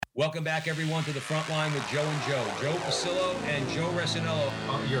Welcome back, everyone, to the front line with Joe and Joe. Joe Pasillo and Joe Resinello.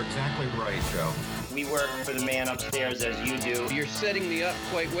 You're exactly right, Joe. We work for the man upstairs as you do. You're setting me up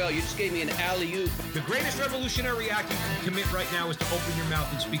quite well. You just gave me an alley-oop. The greatest revolutionary act you can commit right now is to open your mouth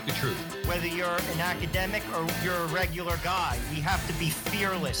and speak the truth. Whether you're an academic or you're a regular guy, we have to be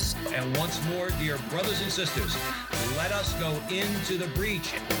fearless. And once more, dear brothers and sisters, let us go into the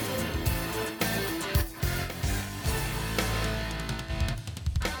breach.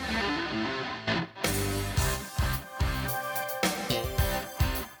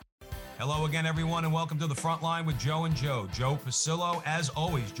 Hello again, everyone, and welcome to the front line with Joe and Joe. Joe Pasillo, as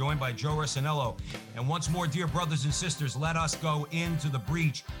always, joined by Joe Resinello. And once more, dear brothers and sisters, let us go into the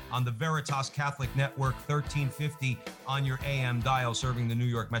breach on the Veritas Catholic Network, 1350 on your AM dial, serving the New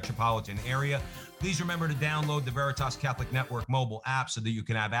York metropolitan area. Please remember to download the Veritas Catholic Network mobile app so that you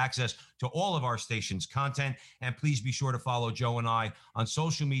can have access to all of our station's content. And please be sure to follow Joe and I on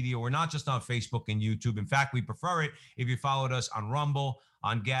social media. We're not just on Facebook and YouTube. In fact, we prefer it if you followed us on Rumble,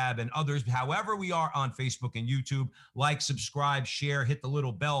 on Gab, and others. However, we are on Facebook and YouTube. Like, subscribe, share, hit the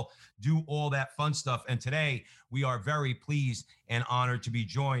little bell, do all that fun stuff. And today, we are very pleased and honored to be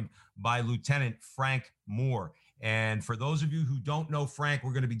joined by Lieutenant Frank Moore. And for those of you who don't know Frank,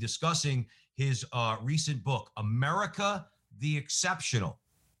 we're going to be discussing his recent book, America the Exceptional.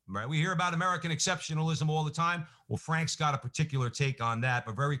 Right? We hear about American exceptionalism all the time. Well, Frank's got a particular take on that.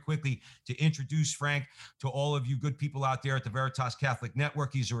 But very quickly, to introduce Frank to all of you good people out there at the Veritas Catholic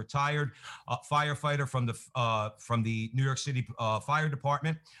Network, he's a retired firefighter from the New York City Fire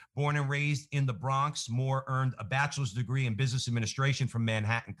Department. Born and raised in the Bronx, Moore earned a bachelor's degree in business administration from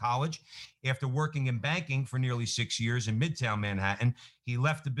Manhattan College. After working in banking for nearly 6 years in Midtown Manhattan, he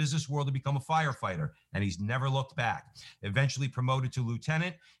left the business world to become a firefighter, and he's never looked back. Eventually promoted to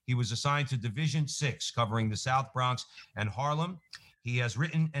lieutenant, he was assigned to Division 6, covering the South Bronx and Harlem. He has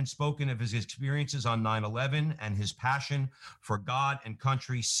written and spoken of his experiences on 9/11 and his passion for God and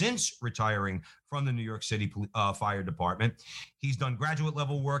country since retiring from the New York City Fire Department. He's done graduate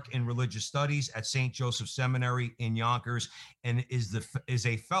level work in religious studies at St. Joseph Seminary in Yonkers and is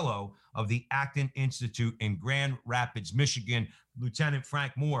a fellow of the Acton Institute in Grand Rapids, Michigan. Lieutenant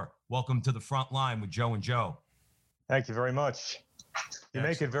Frank Moore, welcome to the front line with Joe and Joe. Thank you very much. You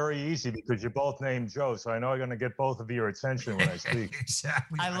make it very easy because you're both named Joe, so I know I'm going to get both of your attention when I speak.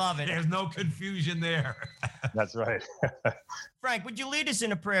 Exactly. I love it. There's no confusion there. That's right. Frank, would you lead us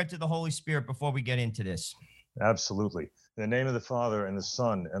in a prayer to the Holy Spirit before we get into this? Absolutely. In the name of the Father, and the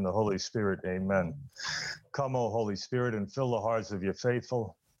Son, and the Holy Spirit, amen. Come, O Holy Spirit, and fill the hearts of your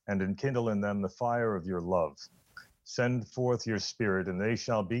faithful, and enkindle in them the fire of your love. Send forth your Spirit, and they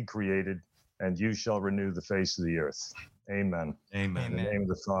shall be created, and you shall renew the face of the earth. Amen. Amen. In the name of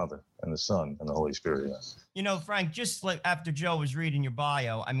the Father, and the Son, and the Holy Spirit. Amen. You know, Frank, just like after Joe was reading your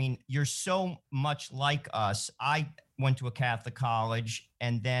bio, I mean, you're so much like us. I went to a Catholic college,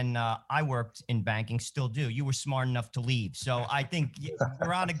 and then I worked in banking, still do. You were smart enough to leave, so I think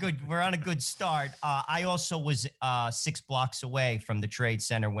we're on a good start. I also was 6 blocks away from the Trade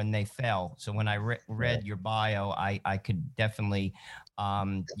Center when they fell. So when I read your bio, I could definitely,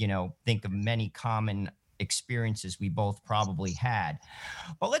 think of many common experiences we both probably had.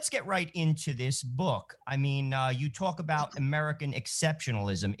 But let's get right into this book. I mean, you talk about American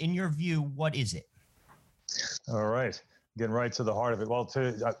exceptionalism. In your view, what is it? All right. Getting right to the heart of it. Well,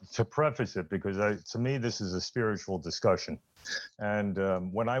 to preface it, because to me, this is a spiritual discussion. And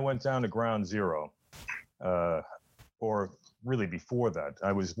when I went down to Ground Zero, or really before that,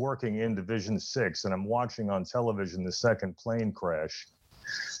 I was working in Division 6, and I'm watching on television the second plane crash.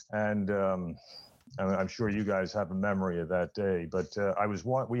 And I'm sure you guys have a memory of that day, but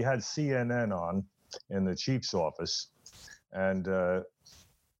we had CNN on in the chief's office, and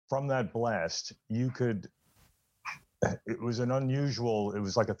from that blast, it was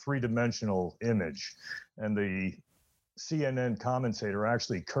like a three-dimensional image, and the CNN commentator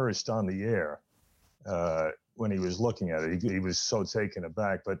actually cursed on the air when he was looking at it. He was so taken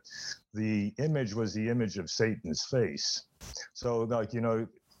aback, but the image was the image of Satan's face. So,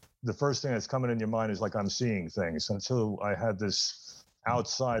 the first thing that's coming in your mind is like, I'm seeing things, until I had this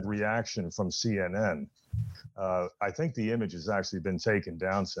outside reaction from CNN. I think the image has actually been taken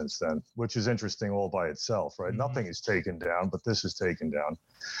down since then, which is interesting all by itself, right? Mm-hmm. Nothing is taken down, but this is taken down.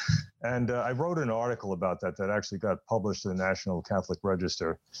 And I wrote an article about that actually got published in the National Catholic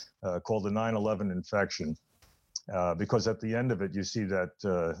Register called The 9/11 Infection. Because at the end of it, you see that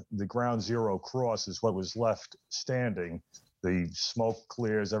the Ground Zero cross is what was left standing. The smoke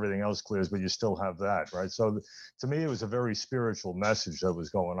clears, everything else clears, but you still have that, right? So to me, it was a very spiritual message that was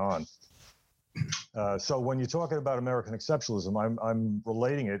going on. So when you're talking about American exceptionalism, I'm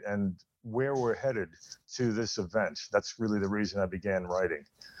relating it and where we're headed to this event. That's really the reason I began writing.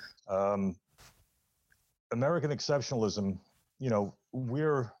 American exceptionalism,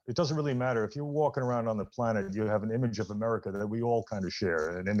 it doesn't really matter. If you're walking around on the planet, you have an image of America that we all kind of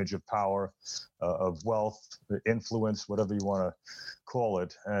share, an image of power, of wealth, influence, whatever you want to call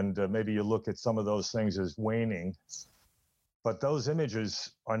it. And maybe you look at some of those things as waning. But those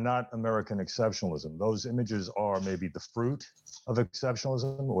images are not American exceptionalism. Those images are maybe the fruit of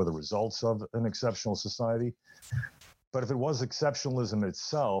exceptionalism or the results of an exceptional society. But if it was exceptionalism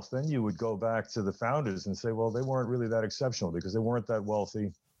itself, then you would go back to the founders and say, well, they weren't really that exceptional because they weren't that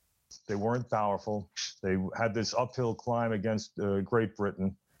wealthy. They weren't powerful. They had this uphill climb against Great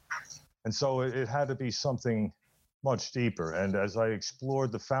Britain. And so it had to be something much deeper. And as I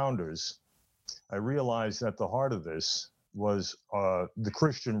explored the founders, I realized at the heart of this was the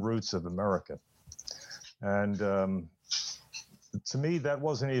Christian roots of America. And to me, that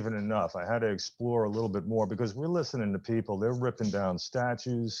wasn't even enough. I had to explore a little bit more because we're listening to people. They're ripping down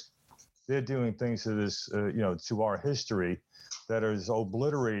statues. They're doing things to this, to our history that is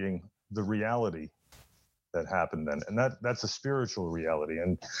obliterating the reality that happened then. And that's a spiritual reality.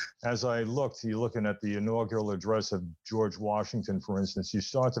 And as I looked, you're looking at the inaugural address of George Washington, for instance, you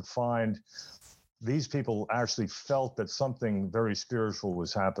start to find these people actually felt that something very spiritual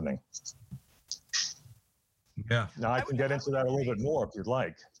was happening. Yeah. Now I can get into that a little bit more if you'd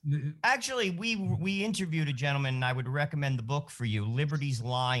like. Actually, we interviewed a gentleman, and I would recommend the book for you, Liberty's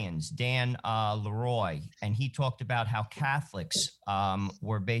Lions, Dan Leroy, and he talked about how Catholics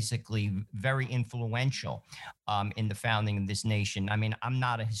were basically very influential in the founding of this nation. I mean, I'm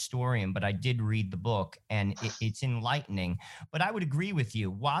not a historian, but I did read the book, and it's enlightening. But I would agree with you.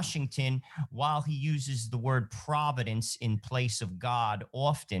 Washington, while he uses the word providence in place of God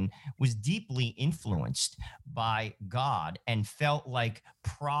often, was deeply influenced by God and felt like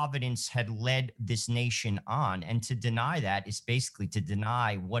providence had led this nation on. And to deny that is basically to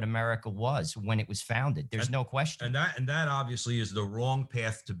deny what America was when it was founded. There's no question. And that obviously is the wrong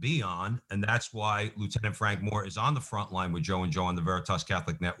path to be on. And that's why Lieutenant Frank Moore is on the front line with Joe and Joe on the Veritas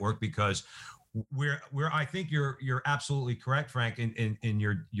Catholic Network, because I think you're absolutely correct, Frank, in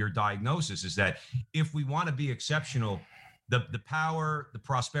your diagnosis is that if we want to be exceptional, the power, the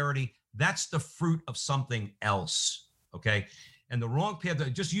prosperity, that's the fruit of something else. Okay. And the wrong path,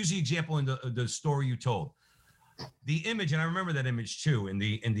 just use the example in the story you told. The image, and I remember that image too, in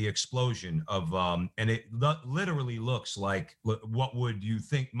the explosion of, and it literally looks like what would you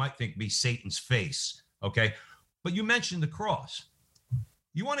might think be Satan's face, okay? But you mentioned the cross.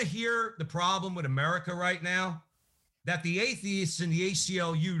 You want to hear the problem with America right now? That the atheists in the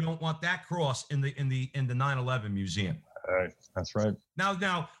ACLU don't want that cross in the 9/11 museum. That's right.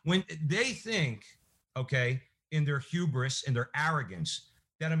 Now, when they think, okay, in their hubris and their arrogance,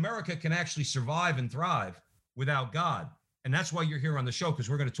 that America can actually survive and thrive without God. And that's why you're here on the show, because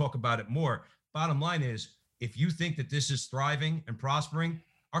we're going to talk about it more. Bottom line is, if you think that this is thriving and prospering,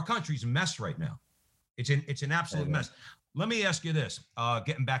 our country's a mess right now. It's an absolute mess. Let me ask you this,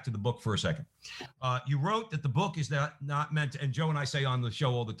 getting back to the book for a second. You wrote that the book is not meant to, and Joe and I say on the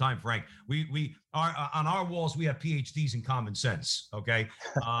show all the time, Frank, we are on our walls, we have PhDs in common sense, okay?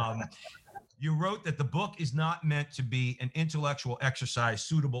 You wrote that the book is not meant to be an intellectual exercise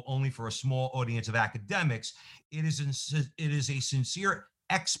suitable only for a small audience of academics. It is a sincere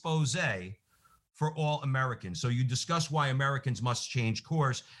expose for all Americans. So you discuss why Americans must change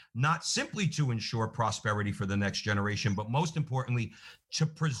course, not simply to ensure prosperity for the next generation, but most importantly, to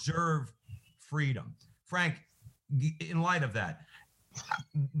preserve freedom. Frank, in light of that,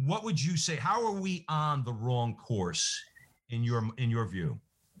 what would you say? How are we on the wrong course in your view?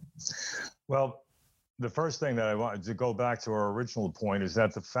 Well, the first thing that I wanted to go back to our original point is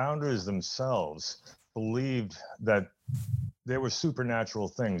that the founders themselves believed that there were supernatural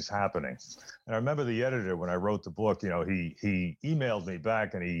things happening. And I remember the editor, when I wrote the book, he emailed me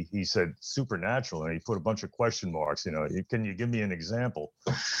back and he said supernatural, and he put a bunch of question marks, can you give me an example?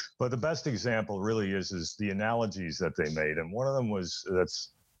 But the best example really is the analogies that they made. And one of them was,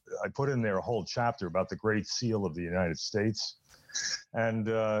 I put in there a whole chapter about the Great Seal of the United States. And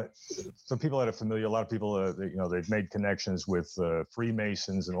for people that are familiar, a lot of people, they've made connections with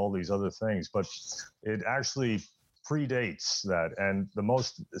Freemasons and all these other things, but it actually predates that. And the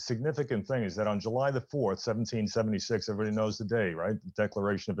most significant thing is that on July the 4th, 1776, everybody knows the day, right? The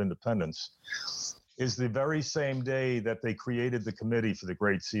Declaration of Independence is the very same day that they created the committee for the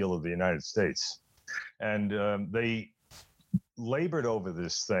Great Seal of the United States. And they labored over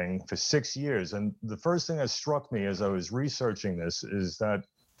this thing for 6 years. And the first thing that struck me as I was researching this is that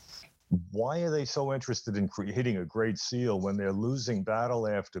why are they so interested in hitting a great seal when they're losing battle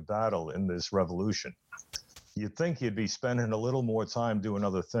after battle in this revolution? You'd think you'd be spending a little more time doing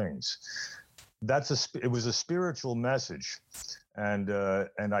other things. It was a spiritual message. And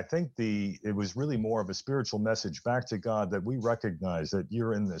I think it was really more of a spiritual message back to God that we recognize that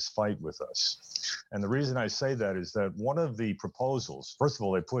you're in this fight with us. And the reason I say that is that one of the proposals, first of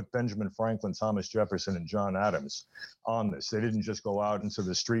all, they put Benjamin Franklin, Thomas Jefferson, and John Adams on this. They didn't just go out into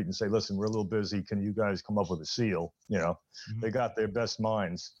the street and say, listen, we're a little busy. Can you guys come up with a seal? They got their best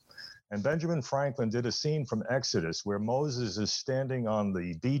minds. And Benjamin Franklin did a scene from Exodus where Moses is standing on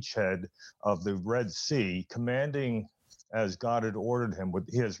the beachhead of the Red Sea, commanding as God had ordered him.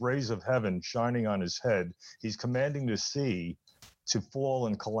 He has rays of heaven shining on his head. He's commanding the sea to fall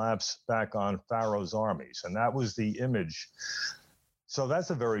and collapse back on Pharaoh's armies. And that was the image. So that's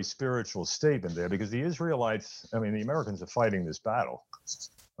a very spiritual statement there, because the Israelites, the Americans are fighting this battle,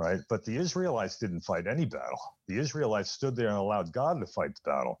 right? But the Israelites didn't fight any battle. The Israelites stood there and allowed God to fight the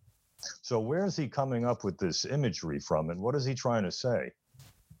battle. So where is he coming up with this imagery from, and what is he trying to say?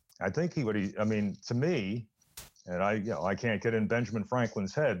 I think to me, and I can't get in Benjamin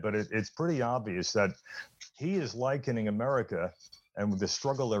Franklin's head, but it's pretty obvious that he is likening America and the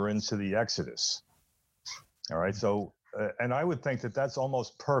struggle they're in to the Exodus. All right. So, and I would think that that's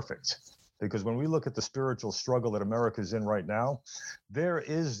almost perfect, because when we look at the spiritual struggle that America's in right now, there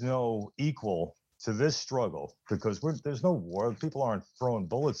is no equal to this struggle, because there's no war. People aren't throwing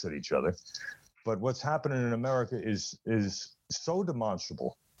bullets at each other. But what's happening in America is so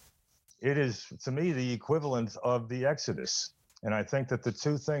demonstrable. It is, to me, the equivalent of the Exodus. And I think that the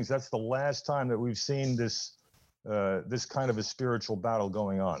two things, that's the last time that we've seen this kind of a spiritual battle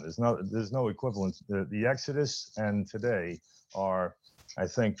going on. There's no equivalent. The Exodus and today are, I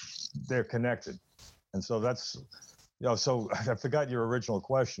think, they're connected. And so that's, so I forgot your original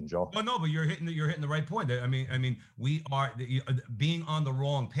question, Joe. Oh no, but you're hitting the right point. I mean, we are being on the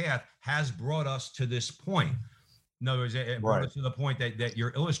wrong path has brought us to this point. In other words, it brought us to the point that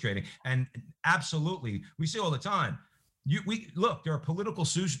you're illustrating. And absolutely, we see all the time. There are political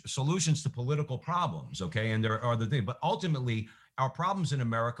solutions to political problems, okay? And there are the things, but ultimately, our problems in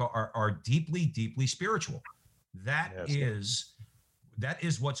America are deeply, deeply spiritual. That is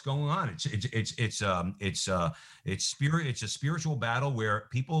what's going on. It's a spiritual battle where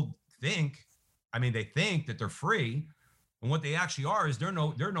people think, they think that they're free, and what they actually are is they're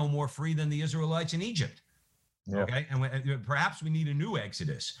no more free than the Israelites in Egypt. Yeah. Okay, and perhaps we need a new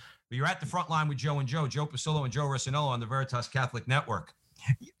Exodus. But you're at the front line with Joe Pasillo and Joe Rossinello on the Veritas Catholic Network.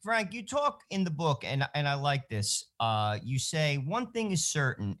 Frank, you talk in the book, and I like this. You say, one thing is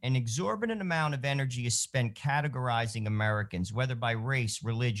certain, an exorbitant amount of energy is spent categorizing Americans, whether by race,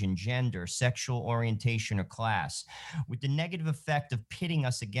 religion, gender, sexual orientation, or class, with the negative effect of pitting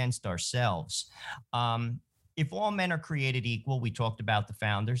us against ourselves. If all men are created equal, we talked about the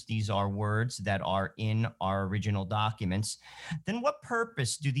founders, these are words that are in our original documents, then what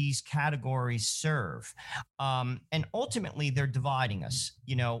purpose do these categories serve? And ultimately, they're dividing us.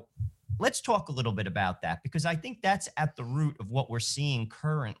 Let's talk a little bit about that, because I think that's at the root of what we're seeing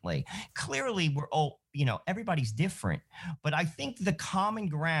currently. Clearly, we're all, everybody's different. But I think the common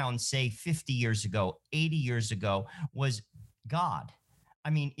ground, say 50 years ago, 80 years ago, was God.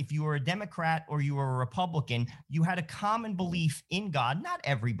 If you were a Democrat or you were a Republican, you had a common belief in God, not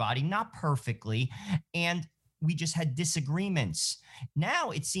everybody, not perfectly, and we just had disagreements. Now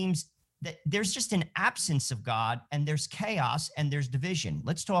it seems that there's just an absence of God, and there's chaos and there's division.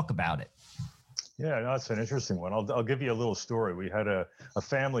 Let's talk about it. Yeah, that's an interesting one. I'll give you a little story. We had a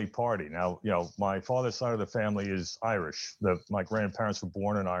family party. Now, my father's side of the family is Irish. My grandparents were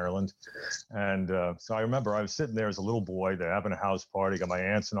born in Ireland. And so I remember I was sitting there as a little boy. They're having a house party, got my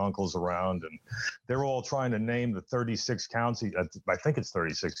aunts and uncles around, and they're all trying to name the 36 counties. I think it's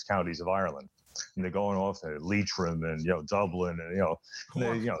 36 counties of Ireland. And they're going off to Leitrim and Dublin and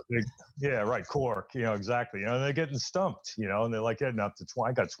Cork, exactly. They're getting stumped, and they're like getting up to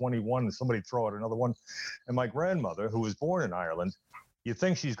 20. I got 21, and somebody throw out another one. And my grandmother, who was born in Ireland, you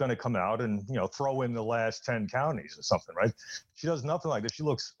think she's going to come out and throw in the last 10 counties or something, right? She does nothing like that. She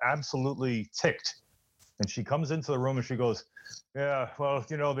looks absolutely ticked, and she comes into the room and she goes, "Yeah, well,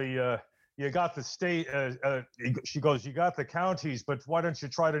 you got the state," she goes, "you got the counties, but why don't you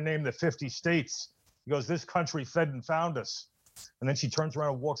try to name the 50 states? He goes, "This country fed and found us." And then she turns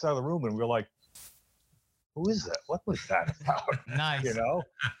around and walks out of the room, and we're like, who is that? What was that about? Nice.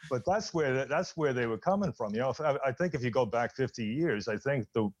 But that's where they were coming from. I think if you go back 50 years, I think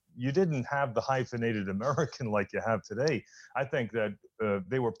you didn't have the hyphenated American like you have today. I think that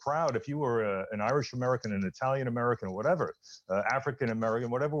they were proud if you were an Irish American, an Italian American, whatever, African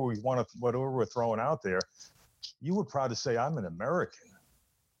American, whatever we're throwing out there, you were proud to say, I'm an American.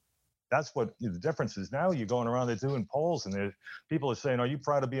 That's what the difference is. Now you're going around, they're doing polls, and people are saying, are you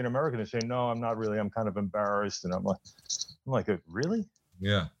proud to be an American? They're saying, no, I'm not really. I'm kind of embarrassed. And I'm like, really?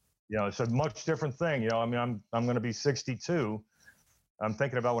 Yeah. You know, it's a much different thing. You know, I mean, I'm going to be 62. I'm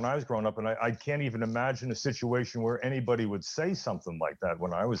thinking about when I was growing up, and I can't even imagine a situation where anybody would say something like that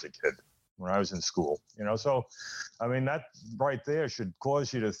when I was a kid, when I was in school. You know, so, I mean, that right there should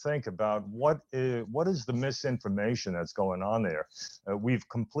cause you to think about what is the misinformation that's going on there. We've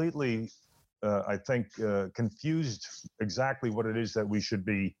completely, I think, confused exactly what it is that we should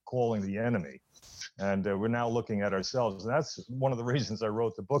be calling the enemy. And we're now looking at ourselves. And that's one of the reasons I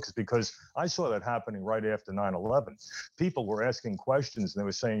wrote the book, is because I saw that happening right after 9/11. People were asking questions, and they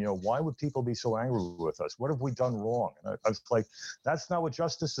were saying, you know, why would people be so angry with us? What have we done wrong? And I was like, that's not what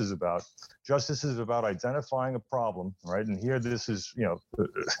justice is about. Justice is about identifying a problem, right? And here this is, you know,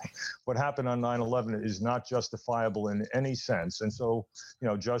 what happened on 9/11 is not justifiable in any sense. And so, you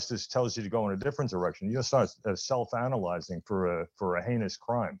know, justice tells you to go in a different direction. You start self-analyzing for a heinous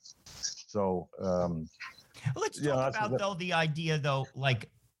crime. So let's talk about, though, the idea, though, like,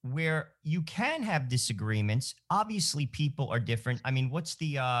 where you can have disagreements. Obviously, people are different. I mean, what's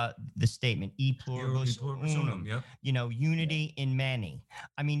the statement? E pluribus unum. Yep. You know, unity in many.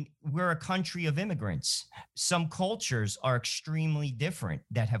 I mean, we're a country of immigrants. Some cultures are extremely different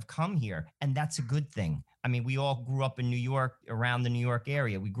that have come here, and that's a good thing. I mean, we all grew up in New York, around the New York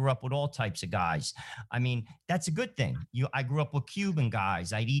area. We grew up with all types of guys. I mean, that's a good thing. I grew up with Cuban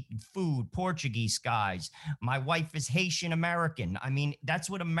guys. I'd eat food, Portuguese guys. My wife is Haitian American. I mean, that's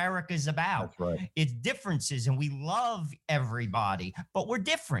what America's about. That's right. It's differences, and we love everybody, but we're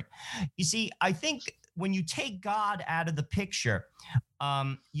different. You see, I think when you take God out of the picture,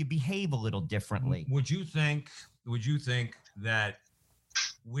 you behave a little differently. Would you think that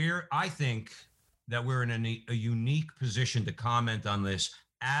I think that we're in a unique position to comment on this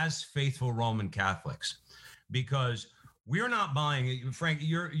as faithful Roman Catholics, because we're not buying it. Frank,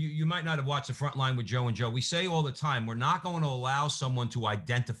 you might not have watched The Front Line with Joe and Joe. We say all the time, we're not going to allow someone to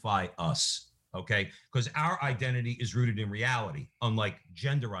identify us, okay? Because our identity is rooted in reality, unlike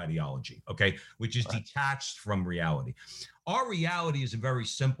gender ideology, okay, which is detached from reality. Our reality is a very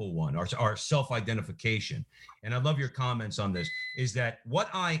simple one, our self-identification. And I love your comments on this, is that what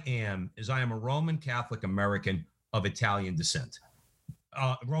I am is I am a Roman Catholic American of Italian descent,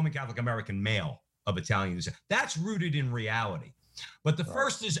 Roman Catholic American male of Italian descent. That's rooted in reality. But the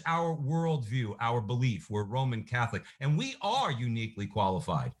first is our worldview, our belief. We're Roman Catholic, and we are uniquely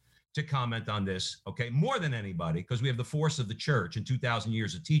qualified to comment on this, okay, more than anybody, because we have the force of the church and 2,000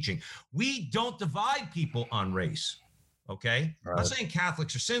 years of teaching. We don't divide people on race, okay? Right. I'm not saying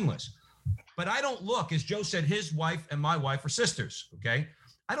Catholics are sinless, but I don't look, as Joe said, his wife and my wife are sisters, okay?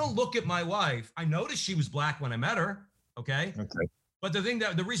 I don't look at my wife. I noticed she was black when I met her, okay? But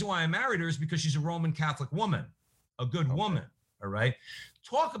the reason why I married her is because she's a Roman Catholic woman, a good woman, all right?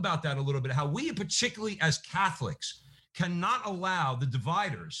 Talk about that a little bit, how we, particularly as Catholics, cannot allow the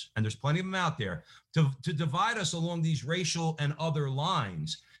dividers, and there's plenty of them out there, to divide us along these racial and other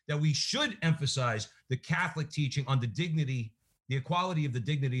lines, that we should emphasize the Catholic teaching on the dignity, the equality of the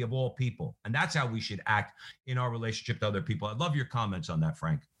dignity of all people. And that's how we should act in our relationship to other people. I'd love your comments on that,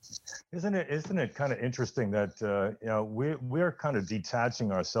 Frank. Isn't it kind of interesting that you know, we're kind of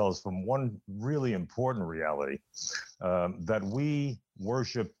detaching ourselves from one really important reality, that we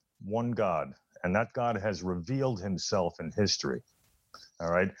worship one God, and that God has revealed himself in history.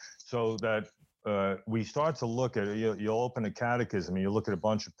 All right. So that we start to look at, you'll open a catechism and you look at a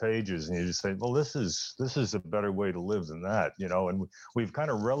bunch of pages and you just say, well, this is a better way to live than that, you know, and we've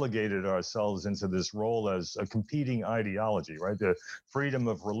kind of relegated ourselves into this role as a competing ideology, right? The freedom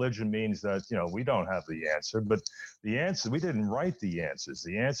of religion means that, you know, we don't have the answer, but the answer, we didn't write the answers.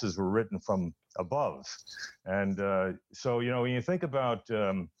 The answers were written from above. And so, you know, when you think about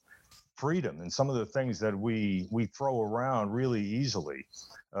freedom and some of the things that we throw around really easily,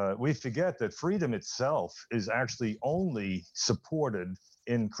 we forget that freedom itself is actually only supported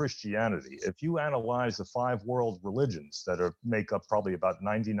in Christianity. If you analyze the 5 world religions that make up probably about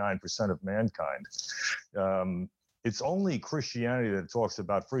 99% of mankind, it's only Christianity that talks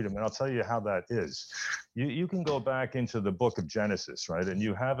about freedom. And I'll tell you how that is. You can go back into the book of Genesis, right? And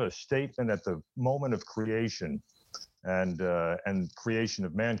you have a statement at the moment of creation and creation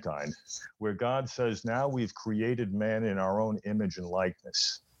of mankind, where God says, now we've created man in our own image and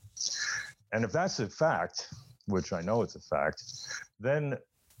likeness. And if that's a fact, which I know it's a fact, then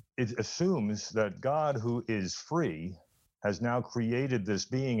it assumes that God, who is free, has now created this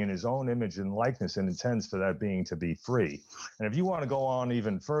being in his own image and likeness and intends for that being to be free. And if you want to go on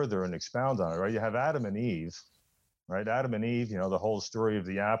even further and expound on it, right, you have Adam and Eve, right? Adam and Eve, the whole story of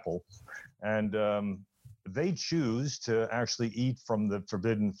the apple. And they choose to actually eat from the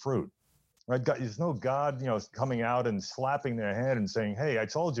forbidden fruit. Right? There's no God, coming out and slapping their hand and saying, "Hey, I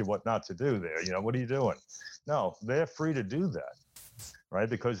told you what not to do there. What are you doing?" No, they're free to do that, right?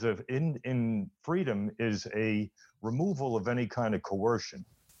 Because in freedom is a removal of any kind of coercion,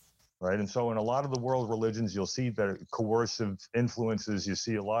 right? And so in a lot of the world religions, you'll see that coercive influences. You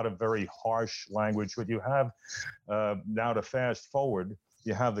see a lot of very harsh language. But you have now, to fast forward,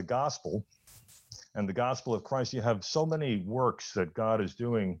 you have the gospel, and the gospel of Christ. You have so many works that God is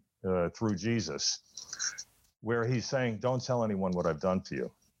doing through Jesus, where he's saying, "Don't tell anyone what I've done to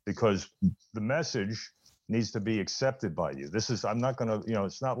you," because the message needs to be accepted by you. I'm not going to,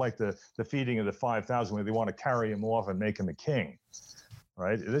 it's not like the feeding of the 5,000 where they want to carry him off and make him a king,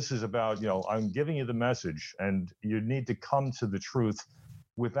 right? This is about, I'm giving you the message, and you need to come to the truth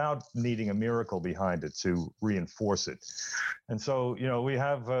without needing a miracle behind it to reinforce it. And so, we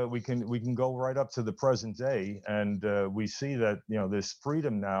have, we can go right up to the present day, and we see that, this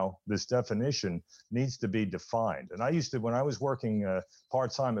freedom now, this definition needs to be defined. And I used to, when I was working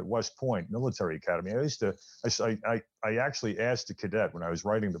part-time at West Point Military Academy, I actually asked a cadet when I was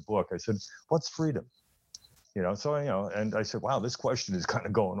writing the book, I said, "What's freedom?" And I said, wow, this question is kind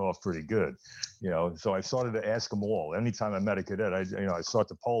of going off pretty good. So I started to ask them all. Anytime I met a cadet, I start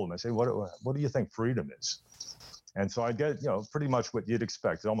to poll them. I say, what do you think freedom is? And so I get, pretty much what you'd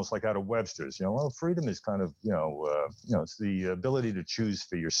expect, almost like out of Webster's, well, freedom is kind of, it's the ability to choose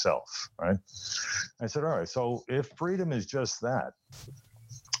for yourself, right? I said, all right, so if freedom is just that,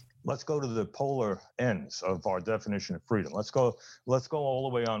 let's go to the polar ends of our definition of freedom. Let's go all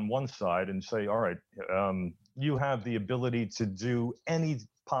the way on one side and say, all right, you have the ability to do any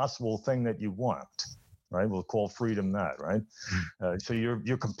possible thing that you want, right? We'll call freedom that, right? So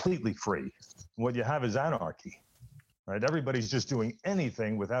you're completely free. What you have is anarchy, right? Everybody's just doing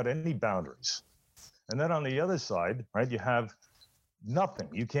anything without any boundaries. And then on the other side, right, you have nothing.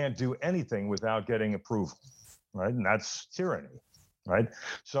 You can't do anything without getting approval, right? And that's tyranny. Right.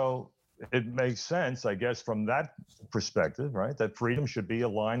 So it makes sense, I guess, from that perspective, right, that freedom should be a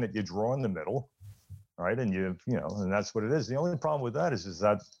line that you draw in the middle. Right. And and that's what it is. The only problem with that is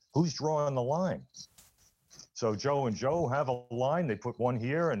that who's drawing the line? So Joe and Joe have a line. They put one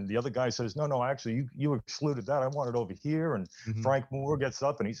here, and the other guy says, no, actually, you excluded that. I want it over here. And Frank Moore gets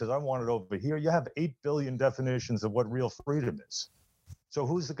up and he says, I want it over here. You have 8 billion definitions of what real freedom is. So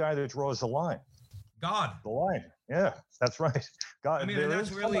who's the guy that draws the line? God. The line. Yeah, that's right. God. I mean, and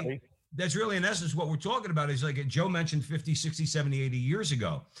that's really in essence what we're talking about is, like Joe mentioned 50, 60, 70, 80 years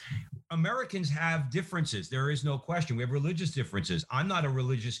ago. Americans have differences. There is no question. We have religious differences. I'm not a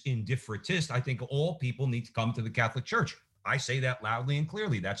religious indifferentist. I think all people need to come to the Catholic Church. I say that loudly and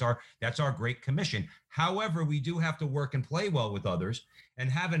clearly. That's our great commission. However, we do have to work and play well with others and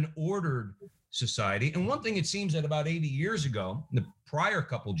have an ordered society. And one thing, it seems that about 80 years ago, the prior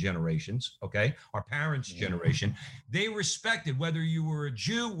couple generations, okay, our parents' generation, they respected whether you were a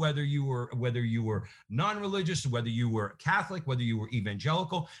Jew, whether you were non-religious, whether you were Catholic, whether you were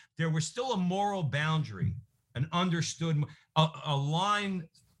evangelical. There was still a moral boundary, an understood, a line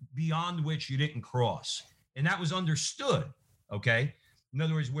beyond which you didn't cross. And that was understood, okay? In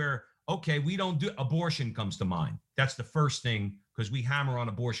other words, where, okay, we don't do, abortion comes to mind. That's the first thing, because we hammer on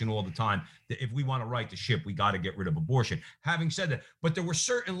abortion all the time, that if we want to right the ship, we got to get rid of abortion. Having said that, but there were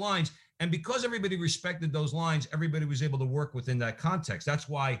certain lines, and because everybody respected those lines, everybody was able to work within that context. That's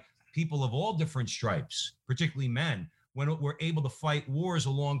why people of all different stripes, particularly men, when were able to fight wars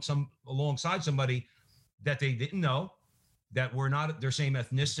alongside somebody that they didn't know, that were not their same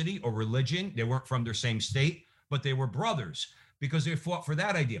ethnicity or religion, they weren't from their same state, but they were brothers because they fought for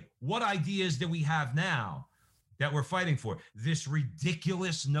that idea. What ideas do we have now that we're fighting for? This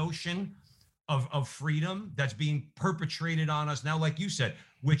ridiculous notion of freedom that's being perpetrated on us now, like you said,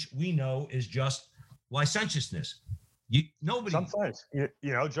 which we know is just licentiousness. Sometimes,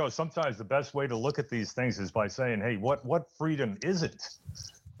 Joe, sometimes the best way to look at these things is by saying, hey, what freedom isn't?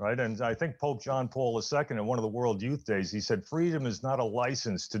 Right. And I think Pope John Paul II in one of the World Youth Days, he said, freedom is not a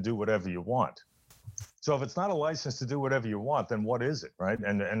license to do whatever you want. So if it's not a license to do whatever you want, then what is it, right?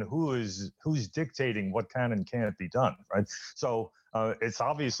 And who's dictating what can and can't be done, right? So it's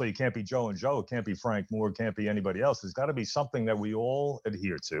obviously it can't be Joe and Joe, it can't be Frank Moore, it can't be anybody else. There's got to be something that we all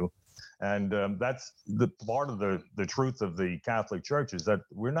adhere to, and that's the part of the truth of the Catholic Church is that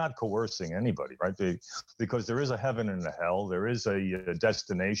we're not coercing anybody, right? Because there is a heaven and a hell, there is a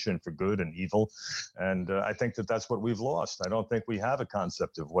destination for good and evil, and I think that that's what we've lost. I don't think we have a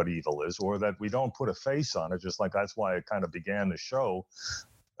concept of what evil is, or that we don't put a face on it. Just like that's why I kind of began the show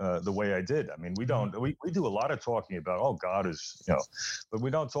the way I did. I mean, we do a lot of talking about, oh, God is, but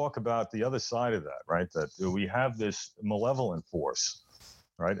we don't talk about the other side of that, right? That we have this malevolent force,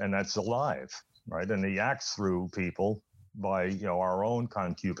 right? And that's alive, right? And he acts through people by, our own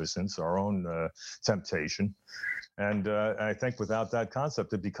concupiscence, our own temptation. And I think without that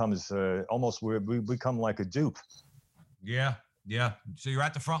concept, it becomes almost, we become like a dupe. Yeah. Yeah. So you're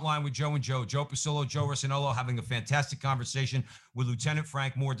at the front line with Joe and Joe. Joe Pasillo, Joe Rossinello, having a fantastic conversation with Lieutenant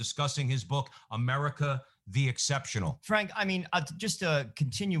Frank Moore, discussing his book, America the Exceptional. Frank, I mean, just to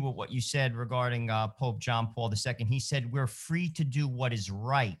continue with what you said regarding Pope John Paul II, he said, we're free to do what is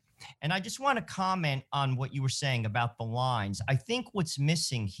right. And I just want to comment on what you were saying about the lines. I think what's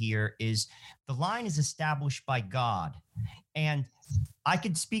missing here is the line is established by God. And I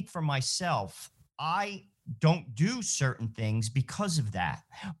can speak for myself. I don't do certain things because of that.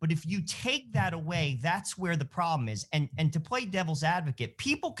 But if you take that away, that's where the problem is. And to play devil's advocate,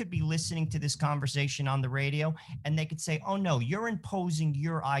 people could be listening to this conversation on the radio and they could say, oh no, you're imposing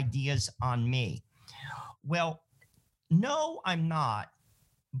your ideas on me. Well, no, I'm not.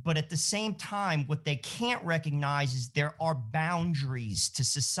 But at the same time, what they can't recognize is there are boundaries to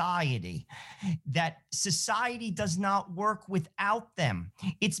society, that society does not work without them.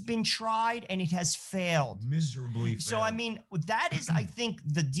 It's been tried and it has failed. Miserably failed. So, I mean, that is, I think,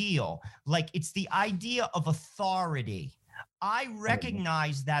 the deal. Like, it's the idea of authority. I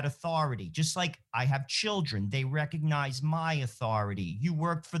recognize that authority, just like I have children. They recognize my authority. You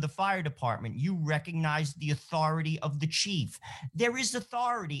work for the fire department. You recognize the authority of the chief. There is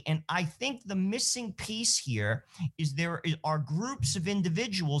authority. And I think the missing piece here is there are groups of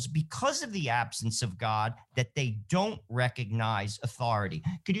individuals, because of the absence of God, that they don't recognize authority.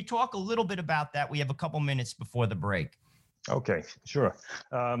 Could you talk a little bit about that? We have a couple minutes before the break. Okay, sure.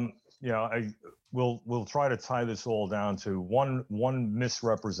 We'll try to tie this all down to one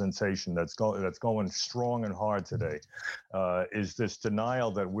misrepresentation that's going strong and hard today, is this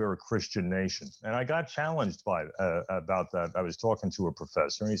denial that we're a Christian nation. And I got challenged about that. I was talking to a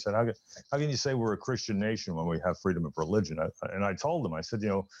professor, and he said, "How can you say we're a Christian nation when we have freedom of religion?" And I told him, I said,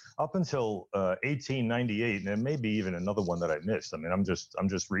 up until 1898, and there may be even another one that I missed. I mean, I'm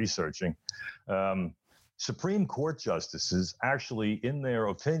just researching. Supreme Court justices actually, in their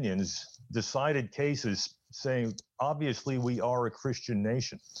opinions, decided cases saying, obviously, we are a Christian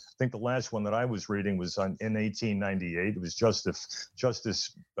nation. I think the last one that I was reading was in 1898. It was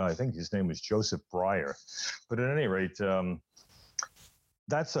Justice, I think his name was Joseph Breyer. But at any rate,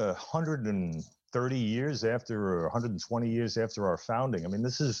 that's 130 years after, or 120 years after our founding. I mean,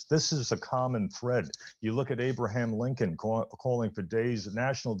 this is a common thread. You look at Abraham Lincoln calling for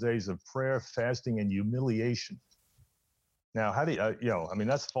national days of prayer, fasting, and humiliation. Now, how do I mean,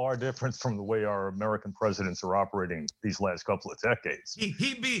 that's far different from the way our American presidents are operating these last couple of decades.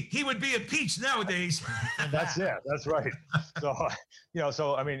 He would be impeached nowadays. That's right.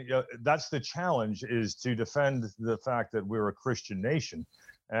 So I mean, that's the challenge, is to defend the fact that we're a Christian nation.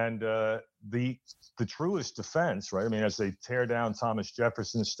 And the truest defense, right? I mean, as they tear down Thomas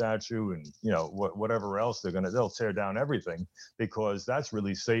Jefferson's statue and whatever else they'll tear down everything, because that's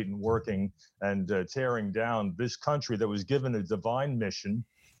really Satan working and tearing down this country that was given a divine mission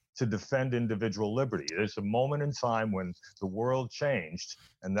to defend individual liberty. There's a moment in time when the world changed,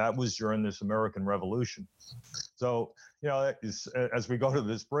 and that was during this American Revolution. So, as we go to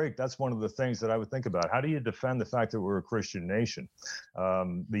this break, that's one of the things that I would think about. How do you defend the fact that we're a Christian nation?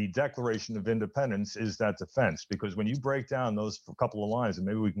 The Declaration of Independence is that defense, because when you break down those couple of lines, and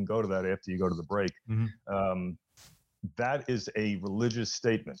maybe we can go to that after you go to the break, that is a religious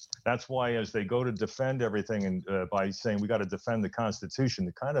statement. That's why, as they go to defend everything, and by saying we got to defend the Constitution,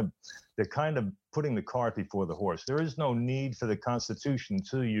 they're kind of putting the cart before the horse. There is no need for the Constitution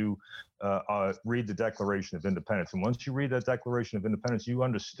until you read the Declaration of Independence. And once you read that Declaration of Independence, you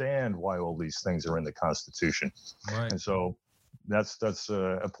understand why all these things are in the Constitution. Right. And so that's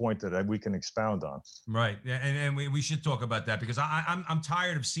a point that we can expound on. Right. And we should talk about that, because I'm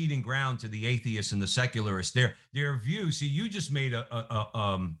tired of ceding ground to the atheists and the secularists. Their view. See, you just made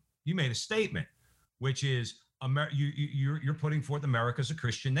a statement, which is, you're putting forth America as a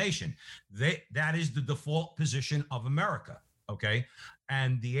Christian nation. That is the default position of America. Okay.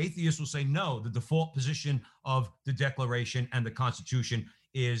 And the atheists will say, no, the default position of the Declaration and the Constitution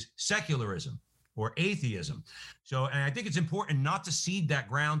is secularism or atheism. So, and I think it's important not to cede that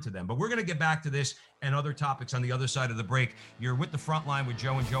ground to them. But we're going to get back to this and other topics on the other side of the break. You're with the Front Line with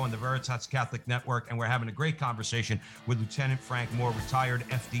Joe and Joe on the Veritas Catholic Network, and we're having a great conversation with Lieutenant Frank Moore, retired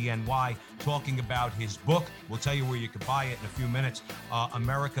FDNY, talking about his book. We'll tell you where you can buy it in a few minutes,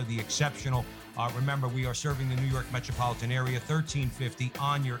 America the Exceptional. Remember, we are serving the New York metropolitan area, 1350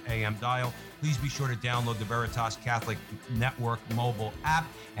 on your AM dial. Please be sure to download the Veritas Catholic Network mobile app,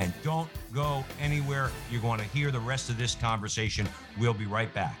 and don't go anywhere. You're going to hear the rest of this conversation. We'll be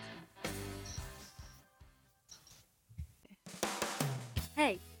right back.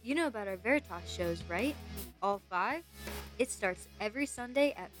 Hey, you know about our Veritas shows, right? All 5? It starts every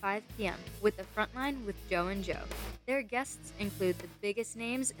Sunday at 5 p.m. with the Frontline with Joe and Joe. Their guests include the biggest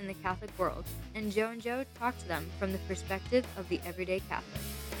names in the Catholic world, and Joe and Joe talk to them from the perspective of the everyday Catholic.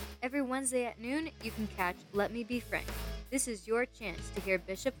 Every Wednesday at noon, you can catch Let Me Be Frank. This is your chance to hear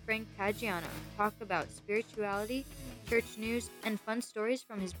Bishop Frank Caggiano talk about spirituality, church news, and fun stories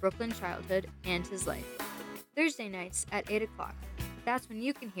from his Brooklyn childhood and his life. Thursday nights at 8 o'clock. That's when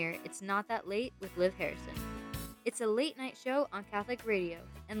you can hear It's Not That Late with Liv Harrison. It's a late-night show on Catholic radio,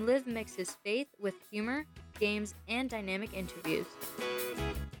 and Liv mixes faith with humor, games, and dynamic interviews.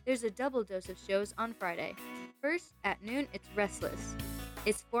 There's a double dose of shows on Friday. First, at noon, it's Restless.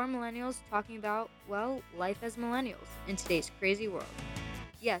 It's 4 millennials talking about, well, life as millennials in today's crazy world.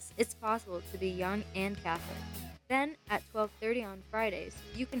 Yes, it's possible to be young and Catholic. Then, at 12:30 on Fridays,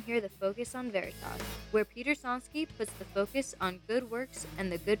 you can hear the Focus on Veritas, where Peter Sonsky puts the focus on good works and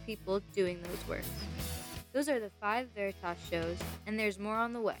the good people doing those works. Those are the 5 Veritas shows, and there's more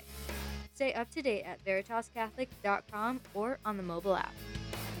on the way. Stay up to date at veritascatholic.com or on the mobile app.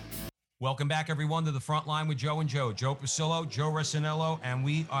 Welcome back, everyone, to the Front Line with Joe and Joe. Joe Pasillo, Joe Resinello, and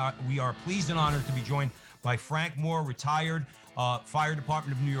we are pleased and honored to be joined by Frank Moore, retired Fire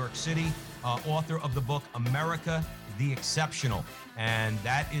Department of New York City, author of the book America the Exceptional. And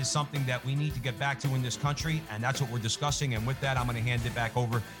that is something that we need to get back to in this country, and that's what we're discussing. And with that, I'm going to hand it back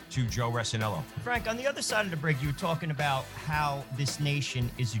over to Joe Resinello. Frank, on the other side of the break, you were talking about how this nation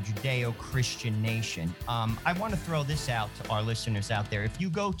is a Judeo-Christian nation. I want to throw this out to our listeners out there. If you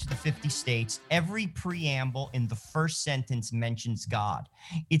go to the 50 states, every preamble in the first sentence mentions God.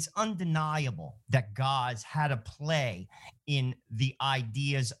 It's undeniable that God's had a play in the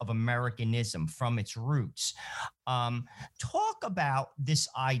ideas of Americanism from its roots. Talk about this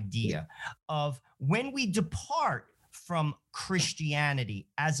idea of when we depart from Christianity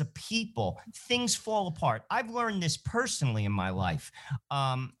as a people, things fall apart. I've learned this personally in my life,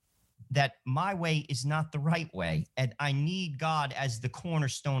 that my way is not the right way, and I need God as the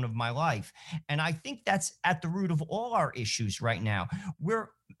cornerstone of my life. And I think that's at the root of all our issues right now.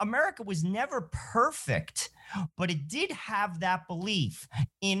 America was never perfect, but it did have that belief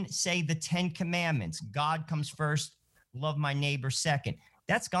in, say, the 10 Commandments. God comes first, love my neighbor second.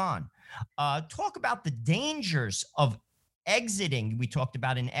 That's gone. Talk about the dangers of exiting. We talked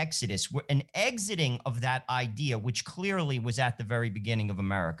about in Exodus, an exiting of that idea, which clearly was at the very beginning of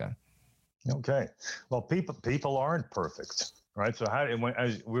America. Okay. Well, people aren't perfect, right? So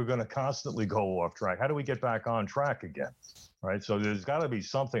as we're going to constantly go off track. How do we get back on track again? Right. So there's got to be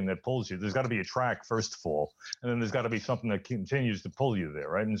something that pulls you. There's got to be a track, first of all, and then there's got to be something that continues to pull you there.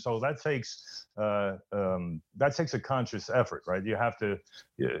 Right. And so that takes a conscious effort. Right. You have to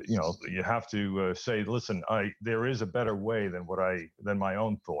say, listen, there is a better way than my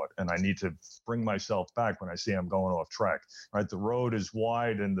own thought. And I need to bring myself back when I see I'm going off track. Right. The road is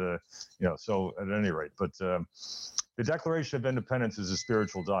wide and so at any rate, but the Declaration of Independence is a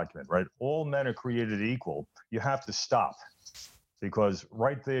spiritual document, right? All men are created equal. You have to stop, because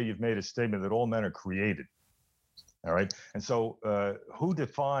right there you've made a statement that all men are created. All right. And so who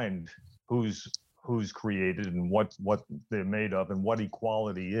defined who's created and what they're made of and what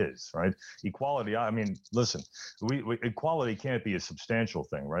equality is, right? Equality, I mean, listen, equality can't be a substantial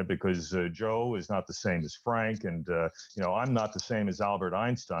thing, right? Because Joe is not the same as Frank, and I'm not the same as Albert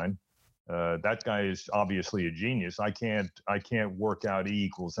Einstein. That guy is obviously a genius. I can't work out E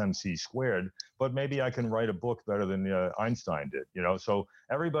equals MC squared, but maybe I can write a book better than Einstein did. So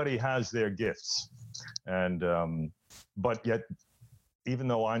everybody has their gifts, and but yet, even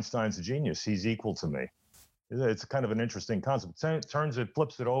though Einstein's a genius, he's equal to me. It's kind of an interesting concept. It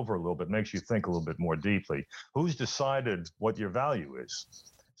flips it over a little bit, makes you think a little bit more deeply. Who's decided what your value is?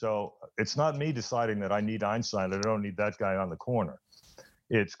 So it's not me deciding that I need Einstein, that I don't need that guy on the corner.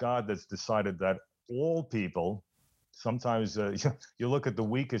 It's God that's decided that all people, sometimes you look at the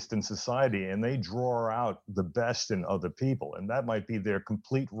weakest in society and they draw out the best in other people, and that might be their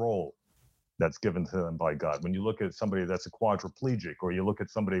complete role that's given to them by God. When you look at somebody that's a quadriplegic, or you look at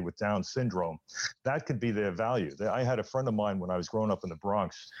somebody with Down syndrome, that could be their value. I had a friend of mine when I was growing up in the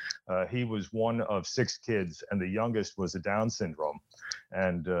Bronx. He was one of 6 kids, and the youngest was a Down syndrome.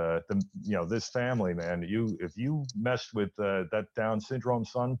 And this family, man, if you messed with that Down syndrome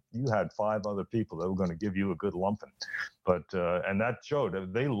son, you had 5 other people that were going to give you a good lumping. But and that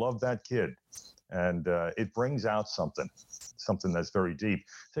showed they love that kid. And it brings out something that's very deep.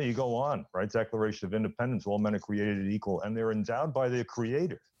 So you go on, right? Declaration of Independence, all men are created equal, and they're endowed by their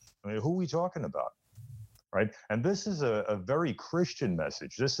creator. I mean, who are we talking about, right? And this is a very Christian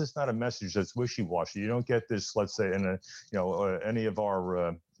message. This is not a message that's wishy-washy. You don't get this, let's say, in any of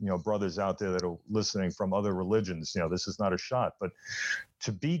our brothers out there that are listening from other religions. This is not a shot, but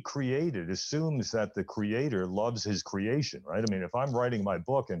to be created assumes that the creator loves his creation, right? I mean, if I'm writing my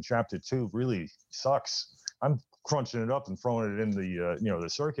book and chapter 2 really sucks, I'm crunching it up and throwing it in the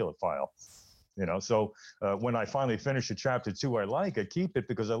circular file, So when I finally finish a chapter 2 I keep it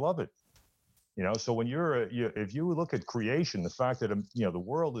because I love it. So when if you look at creation, the fact that the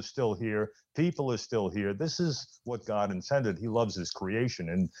world is still here, people are still here, this is what God intended. He loves his creation,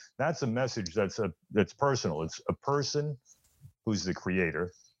 and that's a message that's personal. It's a person who's the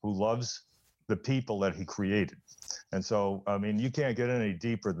creator, who loves the people that he created. And so, I mean, you can't get any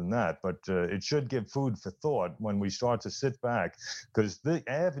deeper than that, but it should give food for thought when we start to sit back, because the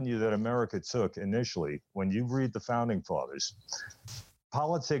avenue that America took initially, when you read the Founding Fathers,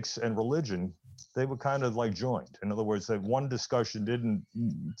 politics and religion, they were kind of like joined. In other words, that one discussion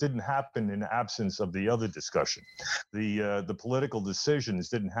didn't happen in absence of the other discussion. The political decisions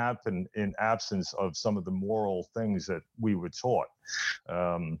didn't happen in absence of some of the moral things that we were taught.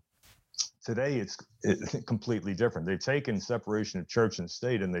 Today, it's completely different. They've taken separation of church and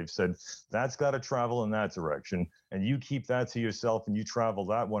state, and they've said, that's got to travel in that direction, and you keep that to yourself, and you travel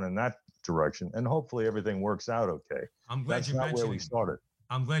that one in that direction, and hopefully everything works out okay. That's not where we started.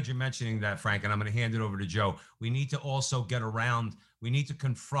 I'm glad you're mentioning that, Frank, and I'm going to hand it over to Joe. We need to also get around. We need to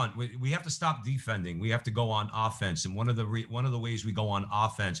confront. We have to stop defending. We have to go on offense. And one of the ways we go on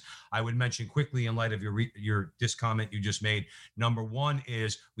offense, I would mention quickly in light of this comment you just made. Number one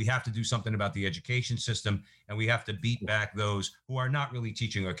is we have to do something about the education system, and we have to beat back those who are not really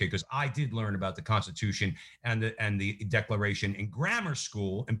teaching our kids. Because I did learn about the Constitution and the Declaration in grammar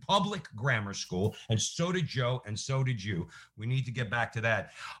school, in public grammar school, and so did Joe, and so did you. We need to get back to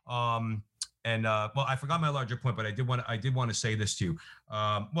that. Well, I forgot my larger point, but I did want to say this to you.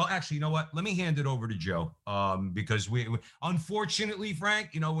 Well, actually, you know what? Let me hand it over to Joe, because we unfortunately, Frank,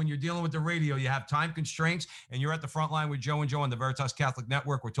 when you're dealing with the radio, you have time constraints, and you're at the front line with Joe and Joe on the Veritas Catholic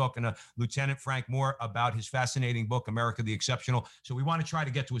Network. We're talking to Lieutenant Frank Moore about his fascinating book, America the Exceptional. So we want to try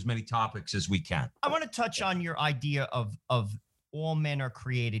to get to as many topics as we can. I want to touch on your idea of all men are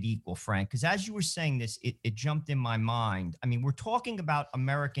created equal, Frank, because as you were saying this, it jumped in my mind. I mean, we're talking about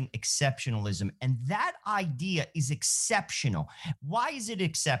American exceptionalism, and that idea is exceptional. Why is it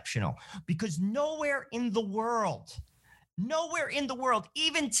exceptional? Because nowhere in the world,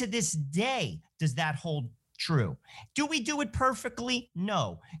 even to this day, does that hold true. Do we do it perfectly?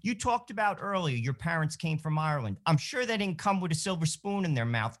 No. You talked about earlier, your parents came from Ireland. I'm sure they didn't come with a silver spoon in their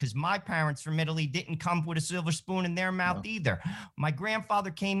mouth, because my parents from Italy didn't come with a silver spoon in their mouth either. My grandfather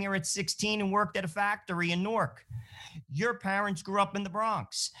came here at 16 and worked at a factory in Newark. Your parents grew up in the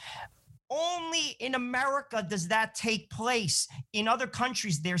Bronx. Only in America does that take place. In other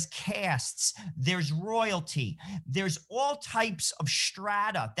countries, there's castes, there's royalty, there's all types of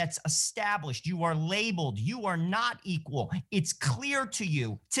strata that's established. You are labeled, you are not equal. It's clear to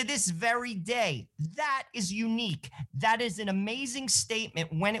you to this very day. That is unique. That is an amazing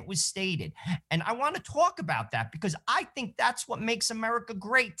statement when it was stated. And I want to talk about that because I think that's what makes America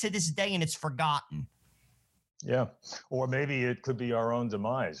great to this day, and it's forgotten. Yeah. Or maybe it could be our own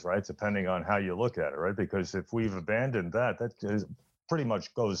demise, right? Depending on how you look at it, right? Because if we've abandoned that pretty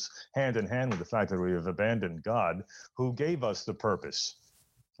much goes hand in hand with the fact that we have abandoned God, who gave us the purpose,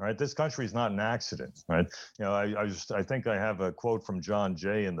 right? This country is not an accident, right? I think I have a quote from John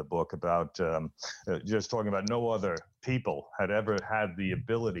Jay in the book about just talking about no other people had ever had the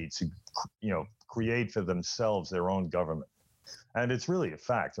ability to, create for themselves their own government. And it's really a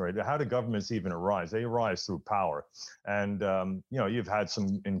fact, right? How do governments even arise? They arise through power. And, you've had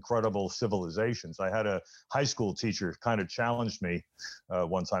some incredible civilizations. I had a high school teacher kind of challenged me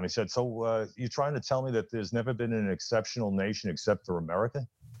one time. He said, so you're trying to tell me that there's never been an exceptional nation except for America?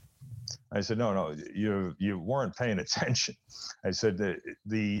 I said, no, you weren't paying attention. I said that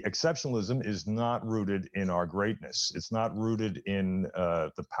the exceptionalism is not rooted in our greatness. It's not rooted in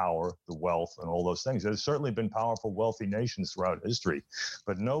the power, the wealth, and all those things. There's certainly been powerful, wealthy nations throughout history,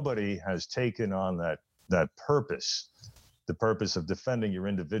 but nobody has taken on that purpose, the purpose of defending your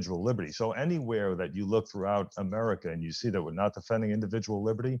individual liberty. So anywhere that you look throughout America and you see that we're not defending individual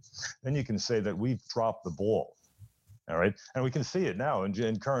liberty, then you can say that we've dropped the ball. All right. And we can see it now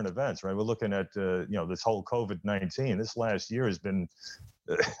in current events, right? We're looking at, this whole COVID-19. This last year has been,